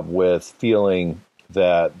I have with feeling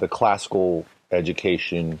that the classical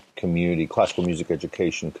education community, classical music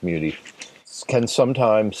education community, can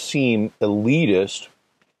sometimes seem elitist,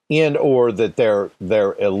 and or that their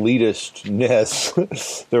elitistness,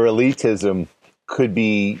 their elitism could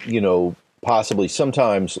be, possibly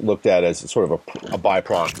sometimes looked at as sort of a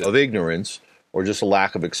byproduct of ignorance or just a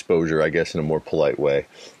lack of exposure, I guess, in a more polite way,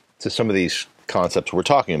 to some of these concepts we're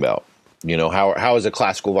talking about. How is a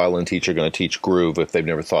classical violin teacher going to teach groove if they've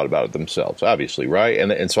never thought about it themselves? Obviously, right?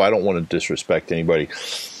 And so I don't want to disrespect anybody,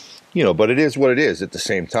 but it is what it is at the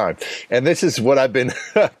same time. And this is what I've been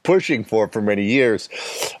pushing for many years.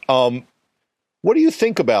 What do you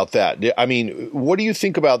think about that? I mean, what do you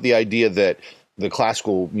think about the idea that the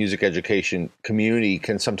classical music education community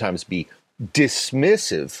can sometimes be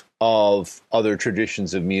dismissive of other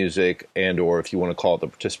traditions of music and, or if you want to call it the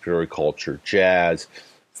participatory culture, jazz,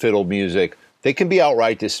 fiddle music? They can be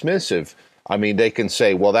outright dismissive. I mean, they can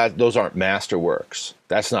say, well, those aren't masterworks.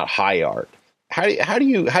 That's not high art. How do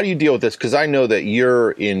you deal with this? Because I know that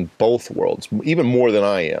you're in both worlds, even more than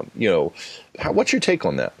I am. What's your take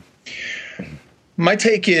on that? My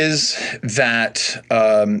take is that,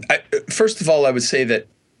 first of all, I would say that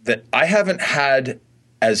I haven't had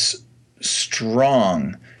as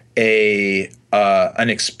strong an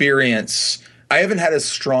experience. I haven't had as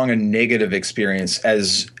strong a negative experience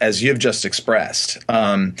as you've just expressed.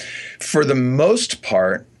 For the most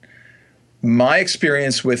part, my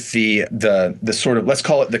experience with the sort of, let's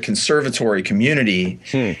call it the conservatory community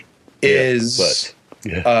is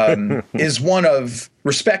one of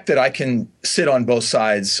respect that I can sit on both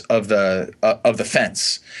sides of the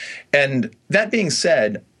fence. And that being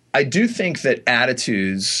said, I do think that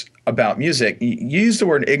attitudes about music, you use the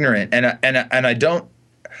word ignorant, and I don't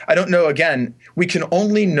know. Again, we can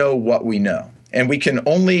only know what we know, and we can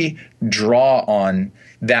only draw on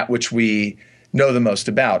that which we know the most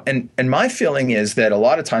about. And my feeling is that a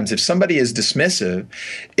lot of times if somebody is dismissive,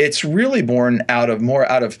 it's really born out of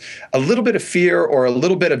a little bit of fear or a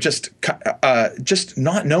little bit of just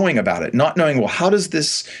not knowing about it, not knowing, well, how does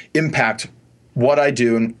this impact what I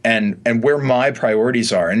do and where my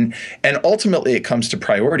priorities are. And ultimately it comes to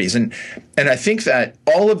priorities. And I think that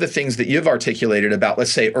all of the things that you've articulated about,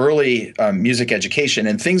 let's say, early music education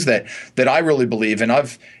and things that I really believe and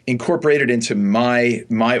I've incorporated into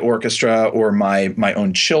my orchestra or my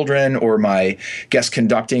own children or my guest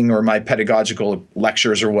conducting or my pedagogical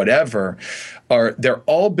lectures or whatever, they're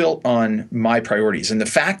all built on my priorities. And the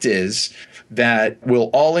fact is that we'll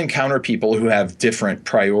all encounter people who have different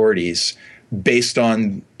priorities based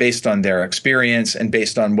on their experience and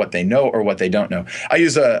based on what they know or what they don't know. I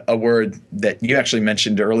use a word that you actually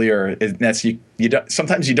mentioned earlier, and that's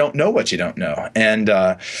sometimes you don't know what you don't know. And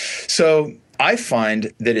so I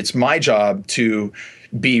find that it's my job to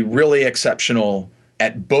be really exceptional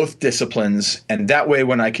at both disciplines, and that way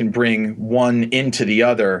when I can bring one into the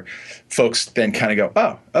other, folks then kind of go,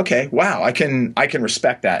 oh, okay, wow, I can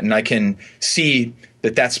respect that, and I can see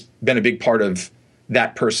that that's been a big part of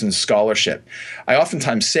that person's scholarship. I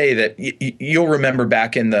oftentimes say that you'll remember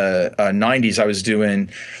back in the 90s, I was doing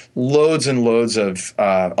loads and loads of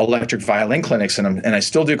electric violin clinics, and I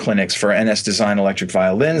still do clinics for NS Design electric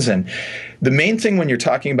violins. And the main thing when you're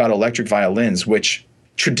talking about electric violins, which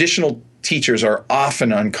traditional teachers are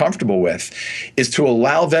often uncomfortable with, is to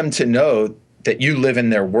allow them to know that you live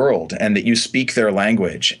in their world and that you speak their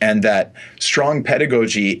language, and that strong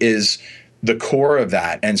pedagogy is the core of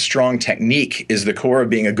that, and strong technique is the core of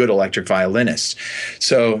being a good electric violinist.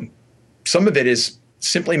 So some of it is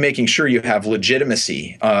simply making sure you have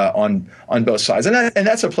legitimacy on both sides. And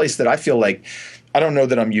that's a place that I feel like, I don't know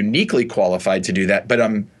that I'm uniquely qualified to do that, but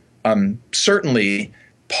I'm I'm certainly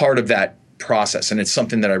part of that process, and it's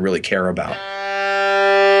something that I really care about.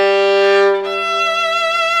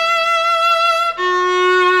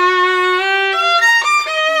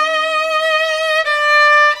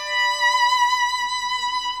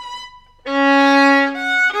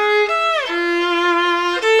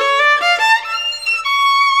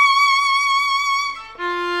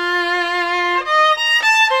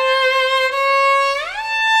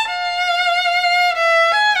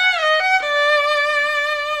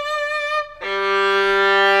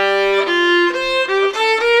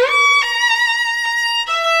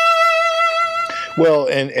 Well,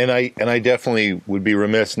 and I definitely would be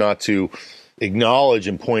remiss not to acknowledge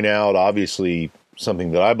and point out, obviously,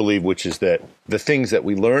 something that I believe, which is that the things that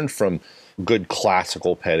we learn from good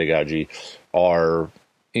classical pedagogy are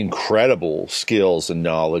incredible skills and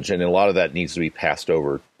knowledge, and a lot of that needs to be passed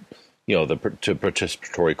over, to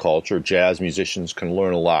participatory culture. Jazz musicians can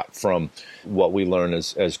learn a lot from what we learn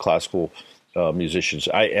as classical musicians.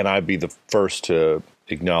 I'd be the first to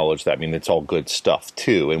acknowledge that. I mean, it's all good stuff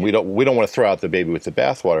too, and we don't want to throw out the baby with the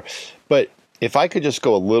bathwater. But if I could just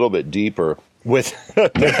go a little bit deeper with,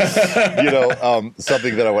 something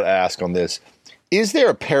that I would ask on this: is there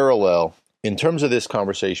a parallel in terms of this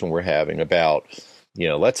conversation we're having about,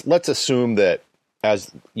 let's assume that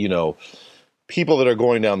as people that are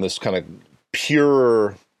going down this kind of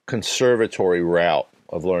pure conservatory route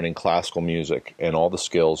of learning classical music and all the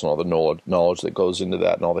skills and all the knowledge that goes into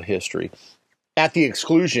that and all the history, at the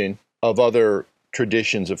exclusion of other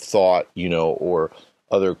traditions of thought, or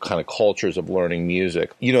other kind of cultures of learning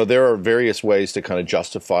music. There are various ways to kind of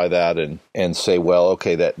justify that and say, well,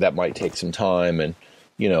 okay, that might take some time, and,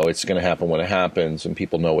 it's going to happen when it happens, and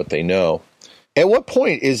people know what they know. At what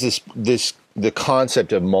point is the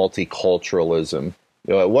concept of multiculturalism,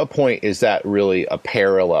 at what point is that really a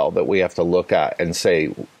parallel that we have to look at and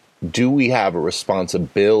say, do we have a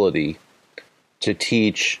responsibility to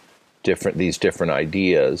teach these different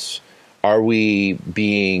ideas? Are we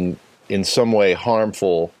being in some way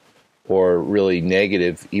harmful or really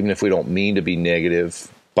negative, even if we don't mean to be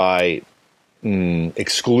negative, by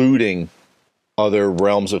excluding other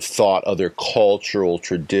realms of thought, other cultural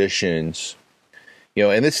traditions?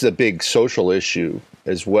 And this is a big social issue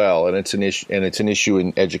as well, and it's an issue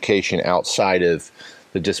in education outside of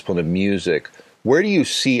the discipline of music. How do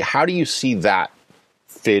you see that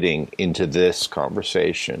fitting into this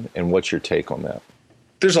conversation, and what's your take on that?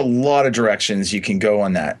 There's a lot of directions you can go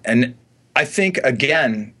on that. And I think,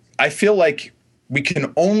 again, I feel like we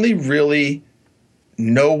can only really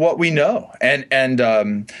know what we know. And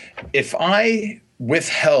if I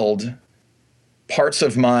withheld parts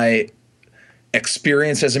of my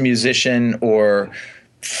experience as a musician or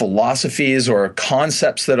philosophies or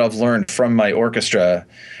concepts that I've learned from my orchestra,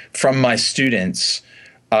 from my students,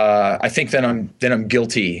 I think then I'm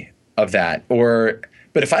guilty of that.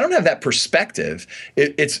 But if I don't have that perspective,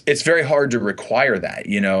 it's very hard to require that.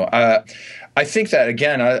 I think that,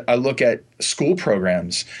 again, I look at school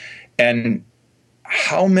programs and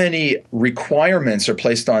how many requirements are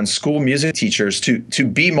placed on school music teachers to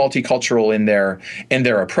be multicultural in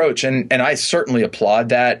their approach, and I certainly applaud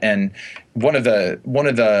that. And one of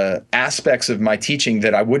the aspects of my teaching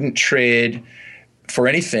that I wouldn't trade for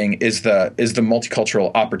anything is the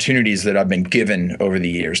multicultural opportunities that I've been given over the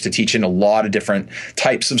years to teach in a lot of different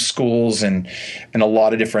types of schools and a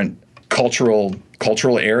lot of different cultural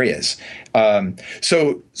areas.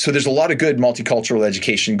 So there's a lot of good multicultural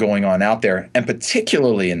education going on out there, and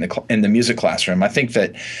particularly in the music classroom. I think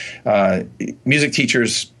that music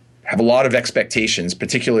teachers have a lot of expectations,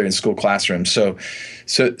 particularly in school classrooms. So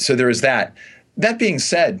there is that. That being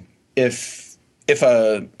said, if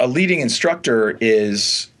a leading instructor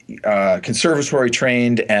is conservatory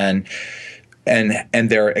trained and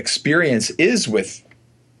their experience is with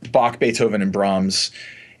Bach, Beethoven, and Brahms,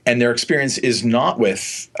 and their experience is not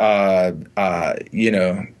with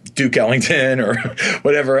Duke Ellington or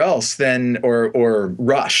whatever else, then or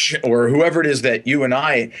Rush or whoever it is that you and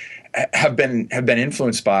I have been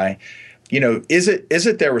influenced by, is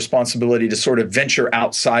it their responsibility to sort of venture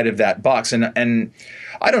outside of that box? And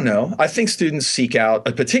I don't know. I think students seek out,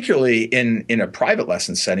 particularly in a private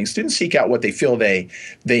lesson setting, students seek out what they feel they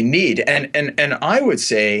need. And I would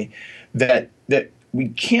say that we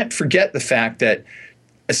can't forget the fact that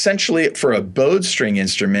essentially for a bowed string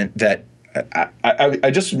instrument, that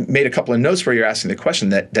I just made a couple of notes where you're asking the question,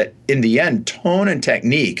 that in the end, tone and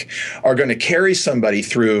technique are going to carry somebody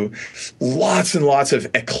through lots and lots of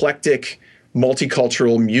eclectic,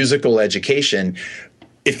 multicultural musical education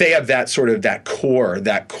if they have that core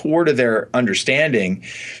to their understanding.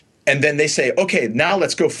 and then they say, okay, now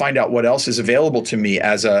let's go find out what else is available to me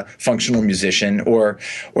as a functional musician, or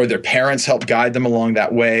their parents help guide them along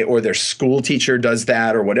that way, or their school teacher does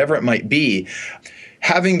that, or whatever it might be.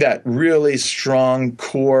 Having that really strong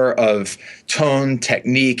core of tone,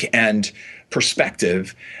 technique, and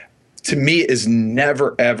perspective, to me, is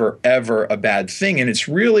never, ever, ever a bad thing. And it's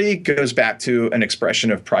really goes back to an expression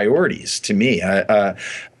of priorities to me.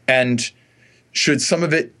 And should some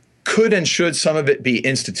of it be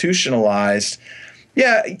institutionalized?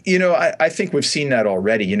 Yeah, I think we've seen that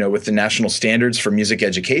already, with the national standards for music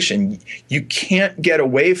education. You can't get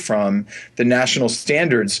away from the national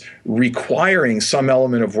standards requiring some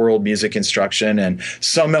element of world music instruction and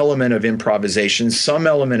some element of improvisation, some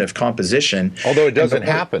element of composition. Although it doesn't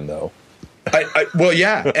happen, though. Well,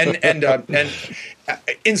 yeah, and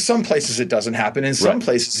in some places it doesn't happen. In some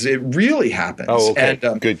places it really happens. Oh, okay.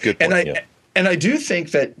 And, good point. And I do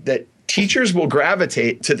think that teachers will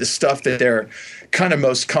gravitate to the stuff that they're kind of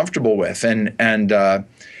most comfortable with. And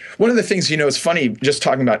one of the things, it's funny, just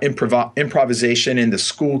talking about improvisation in the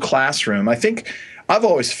school classroom. I think I've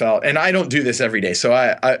always felt, and I don't do this every day, so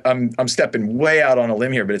I'm stepping way out on a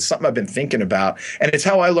limb here, but it's something I've been thinking about, and it's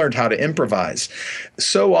how I learned how to improvise.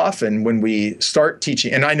 So often when we start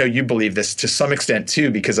teaching, and I know you believe this to some extent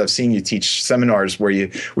too, because I've seen you teach seminars where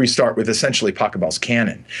you start with essentially Pachelbel's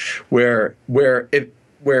canon, where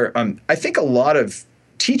I think a lot of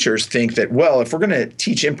teachers think that, well, if we're going to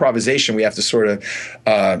teach improvisation, we have to sort of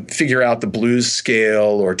figure out the blues scale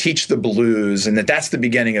or teach the blues, and that's the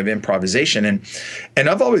beginning of improvisation. And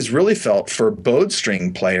I've always really felt for bowed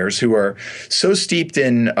string players who are so steeped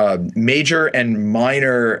in major and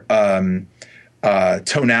minor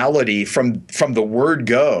tonality from the word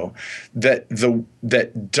go,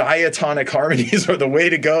 that diatonic harmonies are the way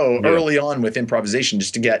to go early on with improvisation,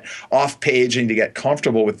 just to get off page and to get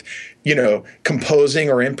comfortable with, composing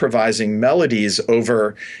or improvising melodies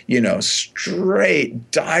over, straight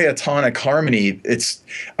diatonic harmony. It's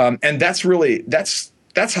and that's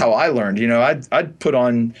how I learned. I'd put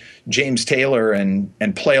on James Taylor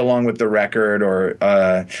and play along with the record,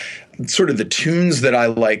 or sort of the tunes that I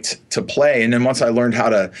liked to play. And then once I learned how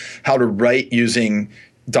to write using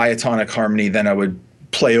diatonic harmony, then I would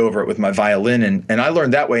play over it with my violin. And I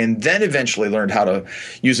learned that way, and then eventually learned how to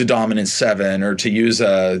use a dominant seven, or to use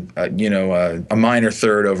a minor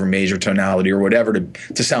third over major tonality, or whatever,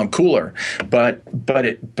 to sound cooler. But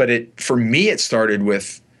for me, it started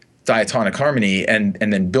with diatonic harmony and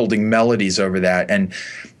then building melodies over that. And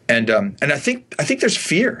I think there's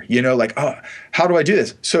fear, like, oh, how do I do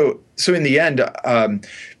this? So in the end,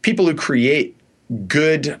 people who create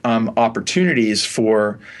good opportunities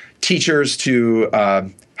for teachers to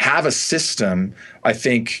have a system, I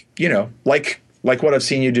think, like what I've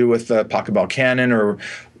seen you do with the Pachelbel canon, or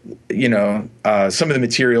some of the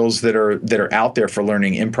materials that are out there for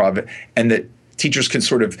learning improv, and that teachers can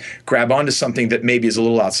sort of grab onto something that maybe is a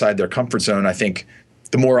little outside their comfort zone. I think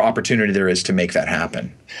the more opportunity there is to make that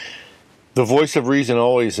happen. The voice of reason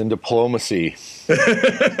always in diplomacy.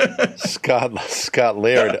 Scott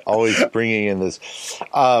Laird always bringing in this.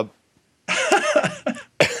 I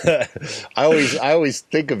always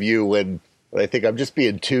think of you when I think I'm just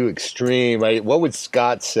being too extreme. What would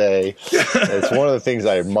Scott say? It's one of the things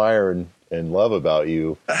I admire and love about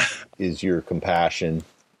you is your compassion.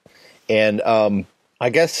 And I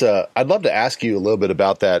guess I'd love to ask you a little bit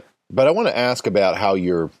about that, but I want to ask about how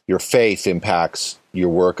your faith impacts your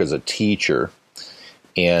work as a teacher,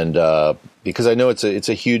 and because I know it's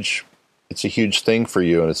a huge thing for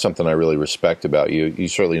you, and it's something I really respect about you. You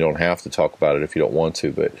certainly don't have to talk about it if you don't want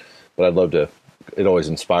to, but I'd love to. It always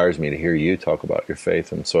inspires me to hear you talk about your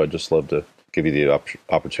faith, and so I'd just love to give you the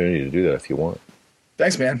opportunity to do that if you want.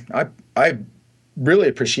 Thanks, man. I really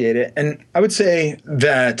appreciate it, and I would say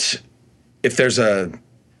that if there's a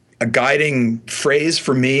guiding phrase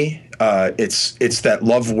for me, it's that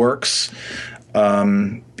love works.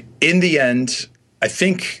 In the end, I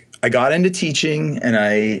think I got into teaching, and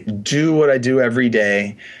I do what I do every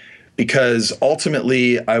day because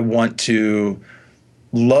ultimately I want to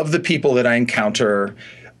love the people that I encounter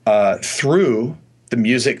through the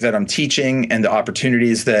music that I'm teaching and the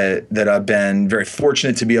opportunities that I've been very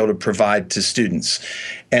fortunate to be able to provide to students.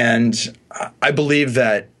 And I believe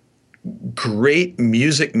that great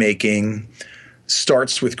music making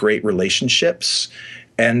starts with great relationships,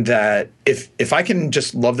 and that if I can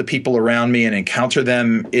just love the people around me and encounter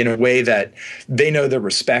them in a way that they know they're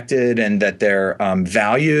respected and that they're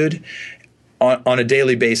valued on a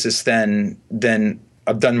daily basis, then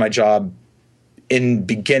I've done my job in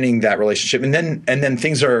beginning that relationship. And then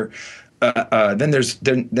things are then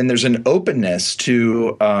there's an openness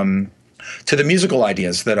to to the musical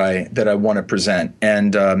ideas that I want to present.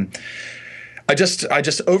 And I just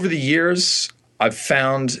over the years, I've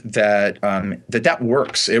found that that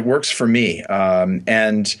works. It works for me.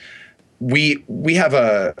 And we have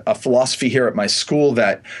a philosophy here at my school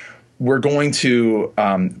that we're going to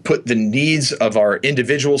put the needs of our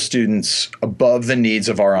individual students above the needs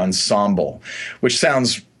of our ensemble, which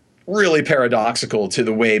sounds really paradoxical to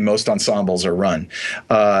the way most ensembles are run.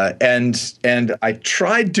 And I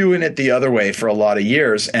tried doing it the other way for a lot of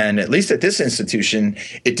years. And at least at this institution,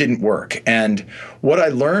 it didn't work. And what I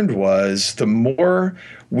learned was the more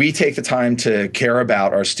we take the time to care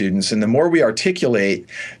about our students and the more we articulate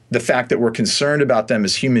the fact that we're concerned about them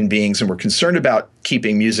as human beings and we're concerned about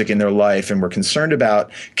keeping music in their life and we're concerned about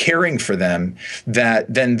caring for them,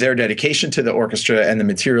 that then their dedication to the orchestra and the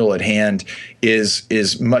material at hand is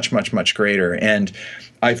much, much, much greater. And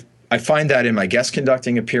I find that in my guest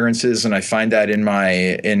conducting appearances, and I find that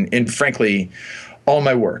in frankly all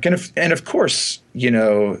my work. And of course,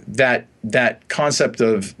 that concept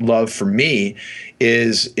of love for me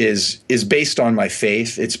is based on my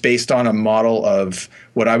faith. It's based on a model of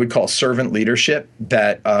what I would call servant leadership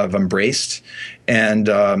that I've embraced. And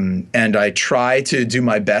I try to do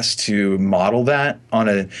my best to model that on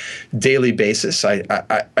a daily basis.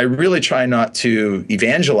 I really try not to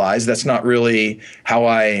evangelize. That's not really how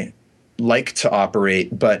I like to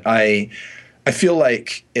operate, but I feel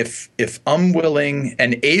like if I'm willing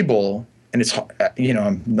and able, and it's,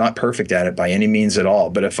 I'm not perfect at it by any means at all,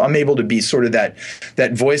 but if I'm able to be sort of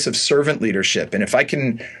that voice of servant leadership, and if I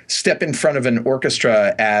can step in front of an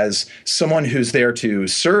orchestra as someone who's there to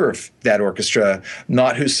serve that orchestra,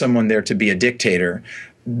 not who's someone there to be a dictator,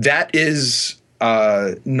 that is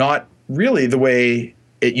not really the way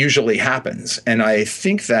it usually happens. And I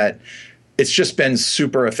think that it's just been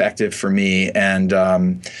super effective for me,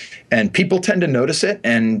 and people tend to notice it,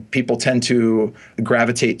 and people tend to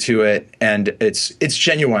gravitate to it, and it's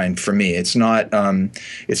genuine for me. It's not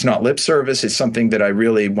lip service. It's something that I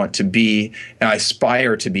really want to be, and I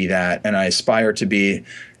aspire to be that, and I aspire to be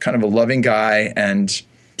kind of a loving guy, and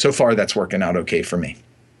so far that's working out okay for me.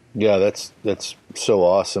 Yeah, that's so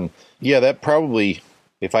awesome. Yeah, that probably,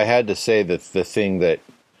 if I had to say the thing that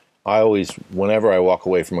I always, whenever I walk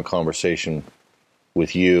away from a conversation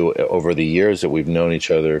with you over the years that we've known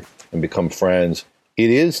each other and become friends,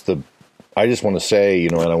 I just want to say,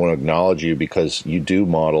 and I want to acknowledge you because you do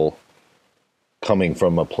model coming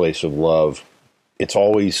from a place of love. It's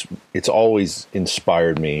always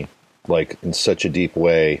inspired me, like in such a deep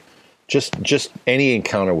way. Just any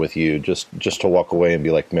encounter with you, just to walk away and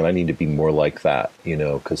be like, man, I need to be more like that,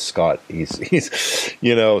 because Scott, he's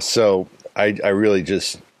so I really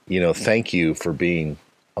just, thank you for being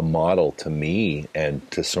a model to me and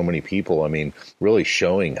to so many people. I mean, really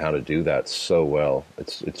showing how to do that so well.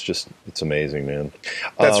 It's amazing, man.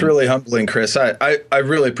 That's really humbling, Chris. I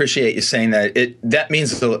really appreciate you saying that. That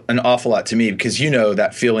means an awful lot to me because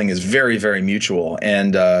that feeling is very, very mutual.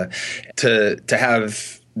 And to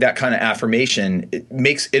have that kind of affirmation,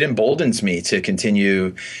 it emboldens me to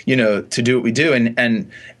continue, to do what we do.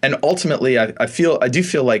 And ultimately I do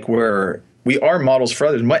feel like we are models for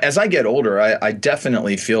others. As I get older, I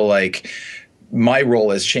definitely feel like my role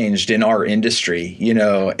has changed in our industry,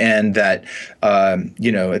 and that,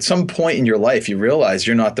 at some point in your life, you realize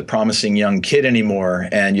you're not the promising young kid anymore,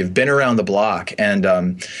 and you've been around the block. And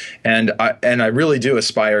I really do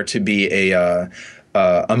aspire to be a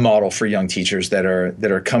model for young teachers that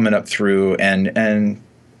are coming up through. And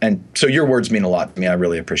so your words mean a lot to me. I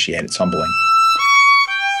really appreciate it. It's humbling.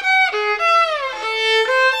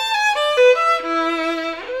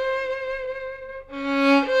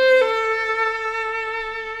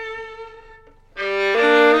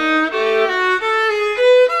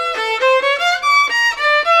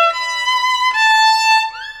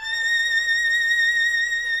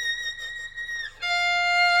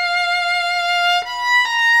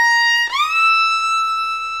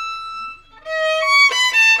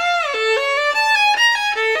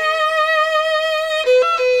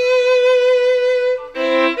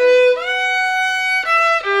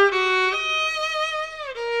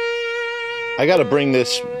 I got to bring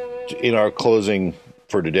this in our closing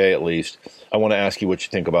for today, at least. I want to ask you what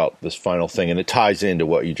you think about this final thing, and it ties into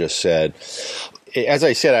what you just said. As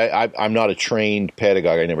I said, I'm not a trained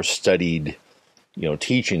pedagogue. I never studied,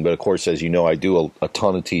 teaching, but of course, as you know, I do a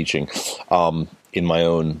ton of teaching in my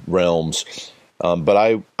own realms.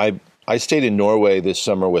 But I stayed in Norway this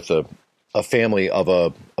summer with a family of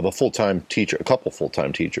a full-time teacher, a couple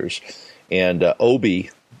full-time teachers, and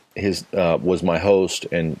Obi was my host,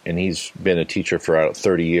 and he's been a teacher for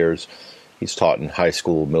 30 years. He's taught in high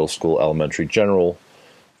school, middle school, elementary, general,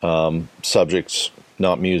 subjects,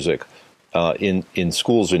 not music, in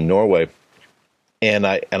schools in Norway. And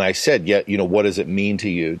I said, yeah, what does it mean to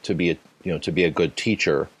you to be a good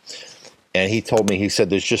teacher? And he told me, he said,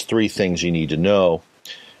 there's just three things you need to know.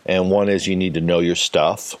 And one is you need to know your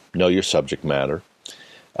stuff, know your subject matter.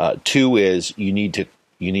 Two is you need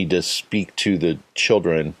to speak to the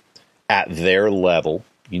children at their level.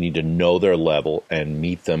 You need to know their level and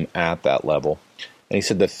meet them at that level. And he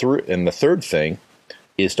said the third thing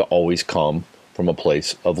is to always come from a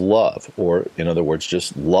place of love, or in other words,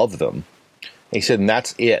 just love them. And he said, and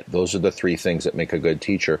that's it. Those are the three things that make a good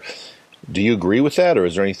teacher. Do you agree with that, or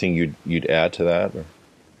is there anything you'd add to that? Or?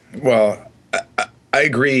 Well, I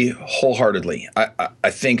agree wholeheartedly.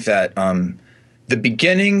 I think that the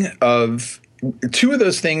beginning of two of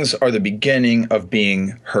those things are the beginning of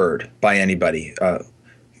being heard by anybody.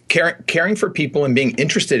 Caring for people and being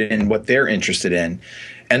interested in what they're interested in,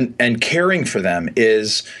 and caring for them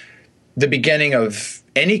is the beginning of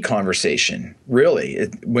any conversation, really.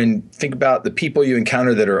 Think about the people you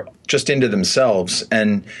encounter that are just into themselves,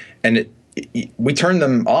 and we turn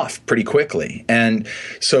them off pretty quickly. And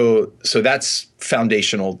so that's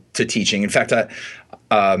foundational to teaching. In fact,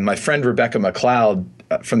 my friend Rebecca McLeod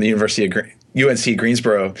from the University of UNC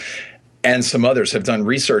Greensboro and some others have done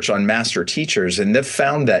research on master teachers, and they've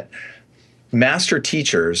found that master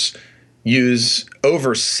teachers use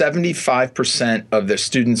over 75% of their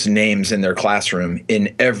students' names in their classroom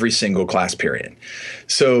in every single class period.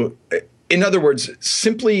 So, in other words,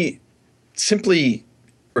 simply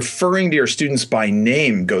referring to your students by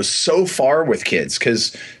name goes so far with kids,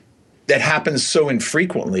 because that happens so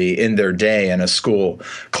infrequently in their day in a school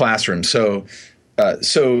classroom. So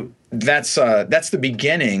that's the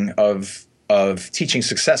beginning of teaching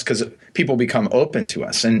success, because people become open to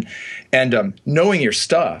us. And knowing your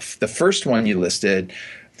stuff, the first one you listed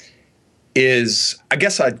is, I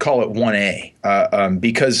guess I'd call it 1A,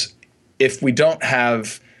 because if we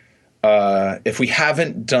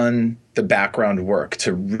haven't done the background work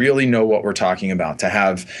to really know what we're talking about, to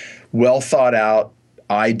have well thought out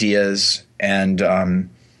ideas and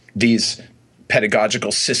these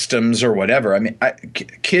pedagogical systems or whatever. I mean,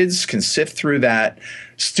 kids can sift through that.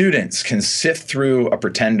 Students can sift through a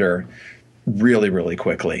pretender really, really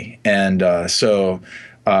quickly. And so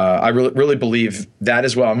I really believe that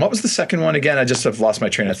as well. And what was the second one again? I just have lost my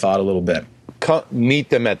train of thought a little bit. Meet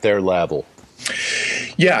them at their level.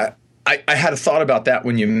 Yeah. I had a thought about that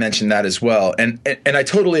when you mentioned that as well. And I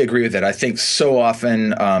totally agree with it. I think so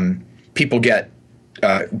often people get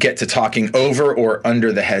to talking over or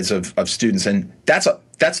under the heads of students. And that's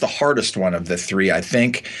the hardest one of the three, I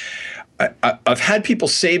think. I've had people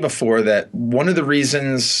say before that one of the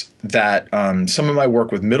reasons that some of my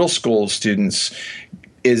work with middle school students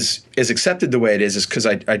is accepted the way it is because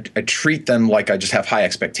I treat them like I just have high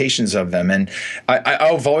expectations of them. And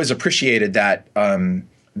I've always appreciated that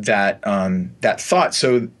thought.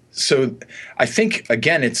 So I think,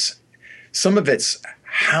 again, some of it's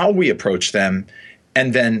how we approach them,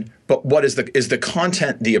 and then, but what is the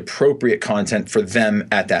content, the appropriate content for them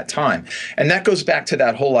at that time? And that goes back to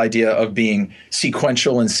that whole idea of being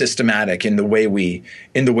sequential and systematic in the way we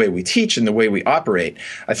teach and the way we operate.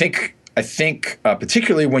 I think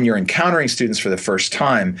particularly when you're encountering students for the first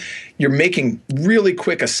time, you're making really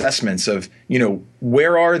quick assessments of,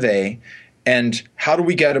 where are they and how do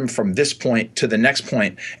we get them from this point to the next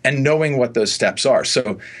point, and knowing what those steps are.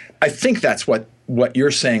 So I think that's what you're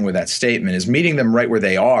saying with that statement, is meeting them right where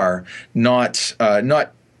they are, not.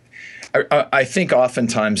 I think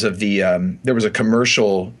oftentimes there was a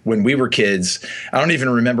commercial when we were kids. I don't even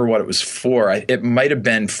remember what it was for. It might have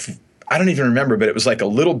been. I don't even remember, but it was like a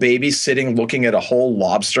little baby sitting looking at a whole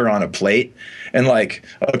lobster on a plate, and like,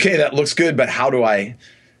 okay, that looks good, but how do I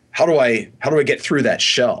get through that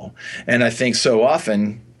shell? And I think so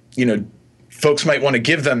often, folks might want to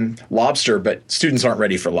give them lobster, but students aren't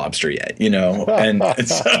ready for lobster yet, and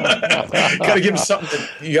so got to give them something.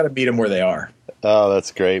 You got to meet them where they are. Oh,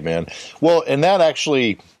 that's great, man. Well, and that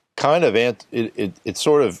actually kind of, it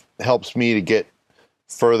sort of helps me to get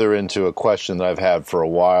further into a question that I've had for a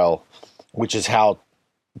while, which is how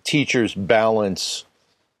teachers balance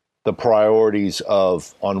the priorities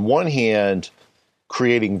of, on one hand,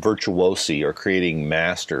 creating virtuosi or creating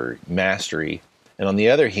mastery, and on the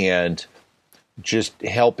other hand, just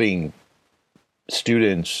helping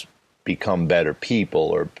students become better people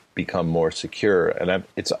or become more secure. And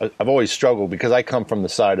I've always struggled because I come from the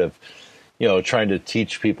side of, trying to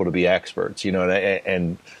teach people to be experts,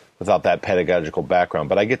 and without that pedagogical background.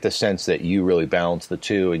 But I get the sense that you really balance the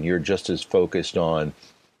two, and you're just as focused on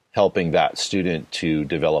helping that student to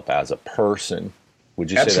develop as a person. Would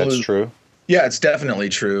you say that's true? Yeah, it's definitely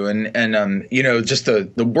true. And just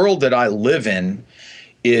the world that I live in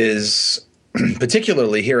is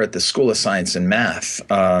particularly here at the School of Science and Math,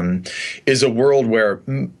 is a world where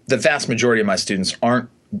the vast majority of my students aren't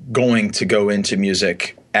going to go into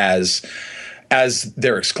music as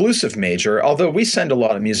their exclusive major, although we send a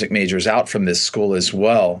lot of music majors out from this school as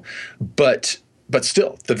well. But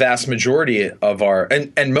still, the vast majority of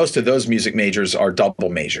and most of those music majors are double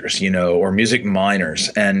majors, or music minors.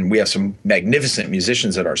 And we have some magnificent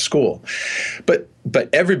musicians at our school. But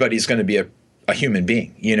everybody's going to be a human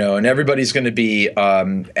being, and everybody's going to be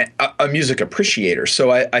a music appreciator.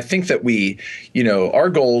 So I think that our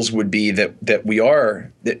goals would be that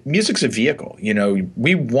music's a vehicle.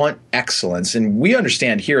 We want excellence, and we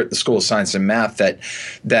understand here at the School of Science and Math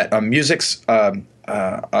that music's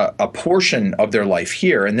a portion of their life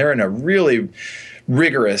here, and they're in a really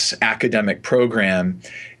rigorous academic program.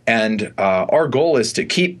 And our goal is to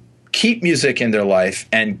keep music in their life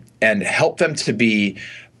and help them to be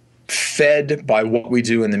fed by what we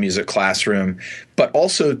do in the music classroom, but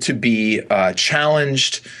also to be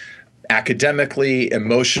challenged academically,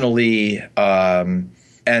 emotionally, and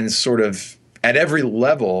sort of at every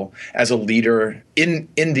level as a leader in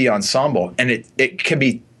the ensemble. And it can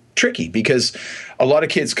be tricky because a lot of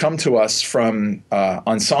kids come to us from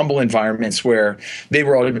ensemble environments where they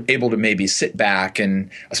were able to maybe sit back,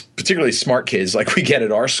 and particularly smart kids like we get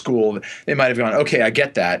at our school, they might have gone, okay, I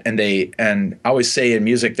get that. And I always say in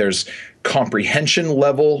music, there's comprehension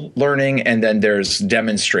level learning, and then there's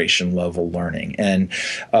demonstration level learning. And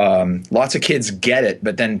lots of kids get it,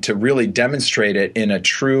 but then to really demonstrate it in a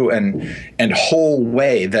true and whole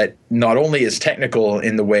way that not only is technical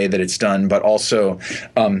in the way that it's done, but also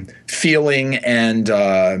feeling and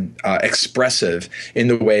expressive in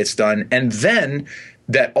the way it's done. And then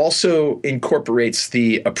that also incorporates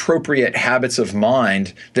the appropriate habits of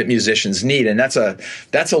mind that musicians need. And that's a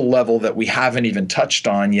level that we haven't even touched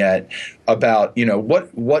on yet about,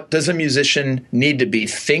 what does a musician need to be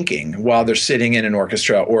thinking while they're sitting in an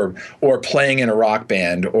orchestra or playing in a rock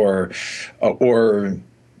band or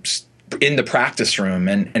in the practice room.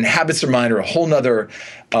 And habits of mind are a whole nother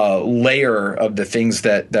layer of the things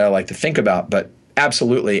that I like to think about. But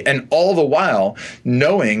absolutely. And all the while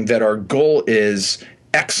knowing that our goal is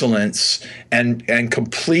excellence and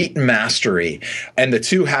complete mastery. And the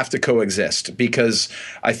two have to coexist, because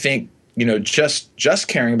I think, just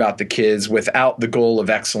caring about the kids without the goal of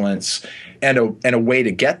excellence and a way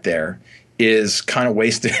to get there is kind of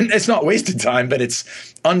wasted. It's not wasted time, but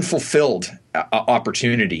it's unfulfilled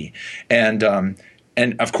opportunity. And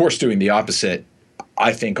of course, doing the opposite,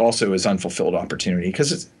 I think, also is unfulfilled opportunity,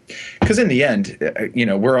 because in the end,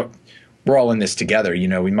 we're all in this together.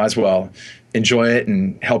 We might as well enjoy it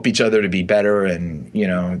and help each other to be better,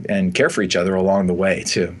 and care for each other along the way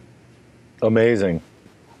too. Amazing.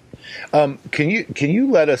 Can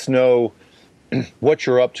you let us know what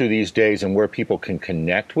you're up to these days and where people can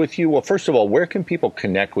connect with you? Well, first of all, where can people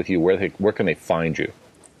connect with you? Where can they find you?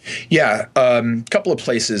 Yeah, a couple of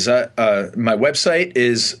places. My website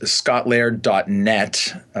is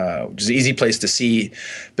scottlairdnet, which is an easy place to see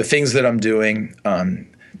the things that I'm doing.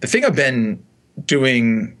 The thing I've been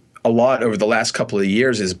doing a lot over the last couple of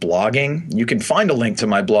years is blogging. You can find a link to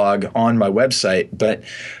my blog on my website, but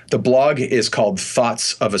the blog is called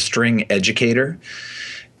Thoughts of a String Educator.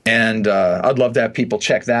 And I'd love to have people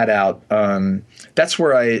check that out. That's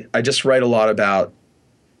where I just write a lot about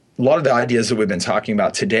a lot of the ideas that we've been talking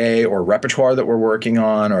about today, or repertoire that we're working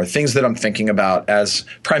on, or things that I'm thinking about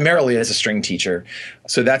primarily as a string teacher.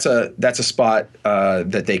 So that's a spot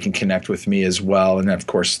that they can connect with me as well. And then, of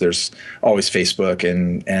course, there's always Facebook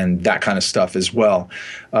and that kind of stuff as well.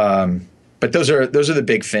 But those are the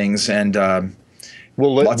big things. And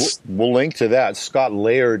we'll link to that. Scott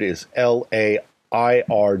Laird is Laird,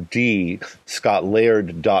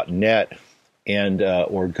 scottlairdnet. And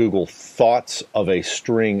or Google Thoughts of a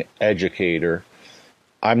String Educator.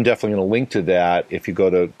 I'm definitely going to link to that. If you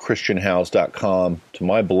go to christianhouse.com to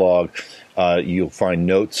my blog, you'll find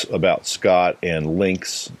notes about Scott and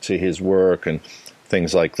links to his work and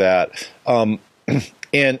things like that. And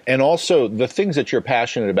also the things that you're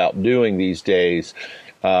passionate about doing these days.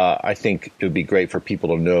 I think it would be great for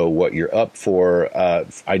people to know what you're up for.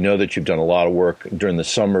 I know that you've done a lot of work during the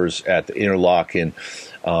summers at the Interlochen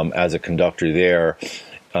as a conductor there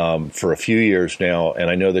for a few years now, and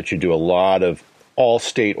I know that you do a lot of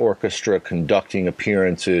all-state orchestra conducting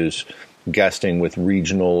appearances, guesting with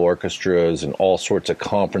regional orchestras and all sorts of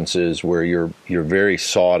conferences where you're very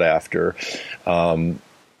sought after.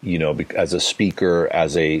 as a speaker,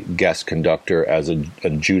 as a guest conductor, as an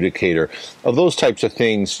adjudicator, of those types of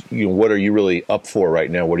things, what are you really up for right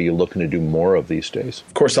now? What are you looking to do more of these days?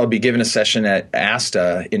 Of course, I'll be giving a session at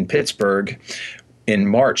ASTA in Pittsburgh in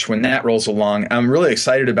March when that rolls along. I'm really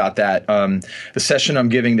excited about that. The session I'm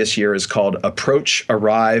giving this year is called Approach,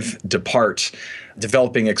 Arrive, Depart,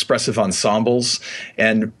 Developing Expressive Ensembles.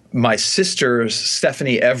 And my sister,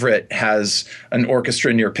 Stephanie Everett, has an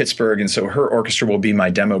orchestra near Pittsburgh, and so her orchestra will be my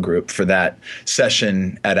demo group for that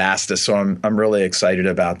session at ASTA. So I'm really excited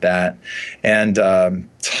about that. And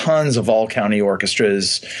tons of all-county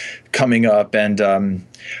orchestras coming up. And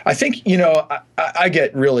I think, I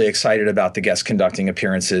get really excited about the guest conducting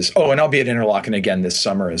appearances. Oh, and I'll be at Interlochen again this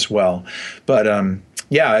summer as well. But I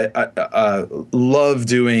love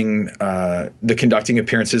doing the conducting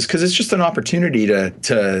appearances because it's just an opportunity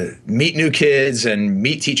to meet new kids and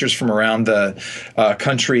meet teachers from around the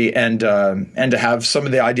country and to have some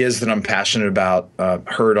of the ideas that I'm passionate about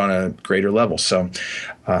heard on a greater level. So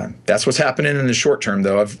that's what's happening in the short term,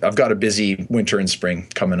 though. I've got a busy winter and spring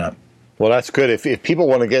coming up. Well, that's good. If people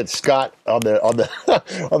want to get Scott on the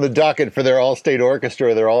on the docket for their all-state orchestra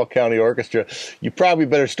or their all-county orchestra, you probably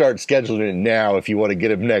better start scheduling it now if you want to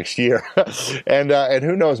get him next year. And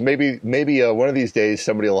who knows? Maybe one of these days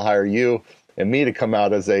somebody will hire you and me to come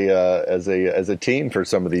out as a team for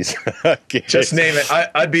some of these gigs. Just name it.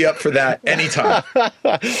 I'd be up for that anytime.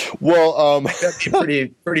 Well, that'd be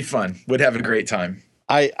pretty fun. Would have a great time.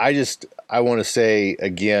 I want to say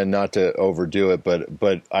again, not to overdo it,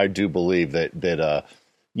 but I do believe that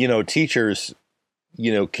teachers,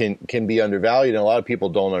 can be undervalued, and a lot of people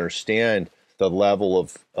don't understand the level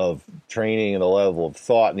of training and the level of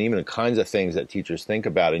thought and even the kinds of things that teachers think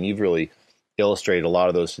about. And you've really illustrated a lot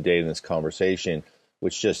of those today in this conversation,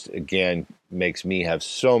 which just again makes me have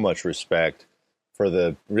so much respect for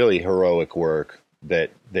the really heroic work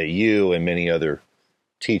that you and many other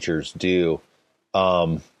teachers do.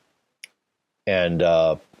 And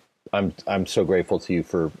I'm so grateful to you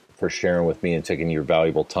for sharing with me and taking your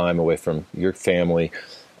valuable time away from your family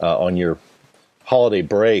on your holiday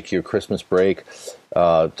break, your Christmas break,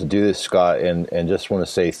 to do this, Scott. And just want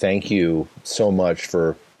to say thank you so much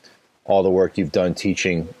for all the work you've done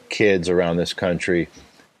teaching kids around this country.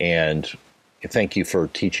 And thank you for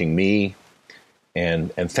teaching me,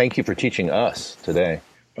 and thank you for teaching us today.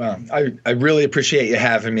 Well, I really appreciate you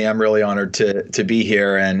having me. I'm really honored to be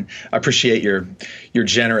here, and I appreciate your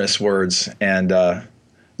generous words, and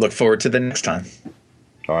look forward to the next time.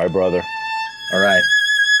 All right, brother. All right.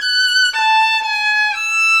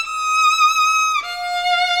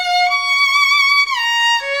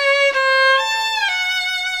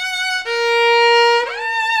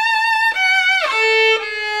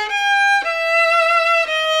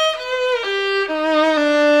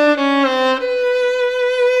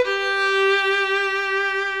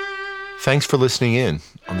 Thanks for listening in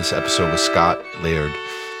on this episode with Scott Laird.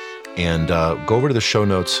 And go over to the show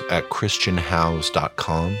notes at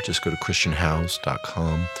christianhouse.com. Just go to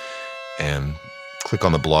christianhouse.com and click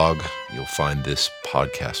on the blog. You'll find this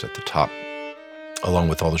podcast at the top, along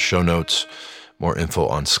with all the show notes, more info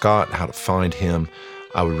on Scott, how to find him.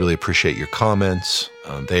 I would really appreciate your comments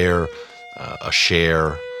there, a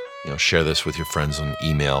share. Share this with your friends on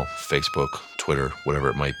email, Facebook, Twitter, whatever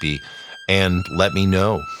it might be. And let me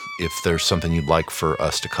know if there's something you'd like for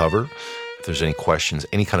us to cover. If there's any questions,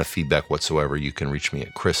 any kind of feedback whatsoever, you can reach me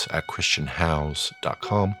at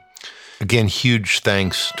chris@christianhouse.com. Again, huge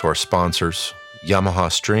thanks to our sponsors,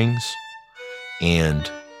 Yamaha Strings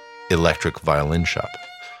and Electric Violin Shop.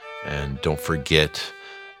 And don't forget,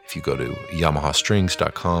 if you go to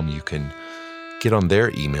yamahastrings.com, you can get on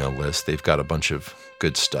their email list. They've got a bunch of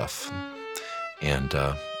good stuff. And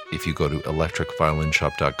if you go to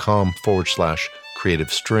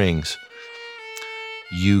electricviolinshop.com/creative strings,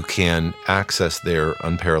 you can access their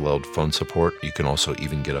unparalleled phone support. You can also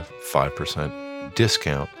even get a 5%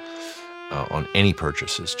 discount on any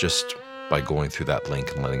purchases just by going through that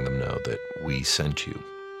link and letting them know that we sent you.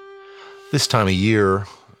 This time of year,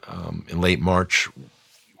 in late March,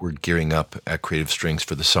 we're gearing up at Creative Strings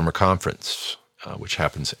for the summer conference, which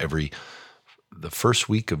happens the first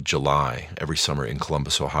week of July every summer in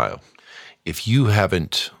Columbus, Ohio. If you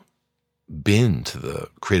haven't been to the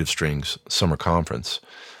Creative Strings Summer Conference,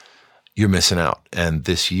 you're missing out. And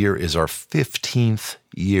this year is our 15th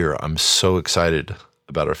year. I'm so excited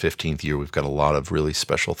about our 15th year. We've got a lot of really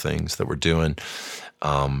special things that we're doing.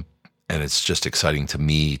 And it's just exciting to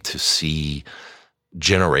me to see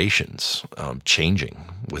generations changing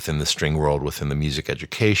within the string world, within the music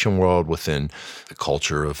education world, within the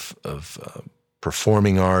culture of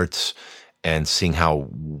performing arts, and seeing how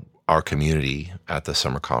our community at the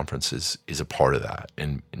summer conference is a part of that,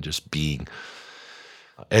 and just being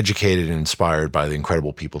educated and inspired by the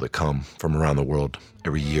incredible people that come from around the world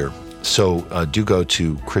every year. So do go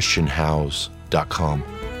to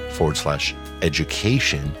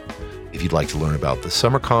christianhouse.com/education if you'd like to learn about the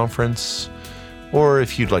summer conference, or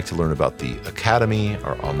if you'd like to learn about the Academy,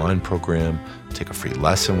 our online program, take a free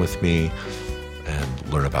lesson with me,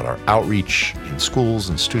 and learn about our outreach in schools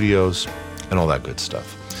and studios and all that good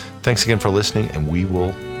stuff. Thanks again for listening, and we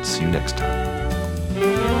will see you next time.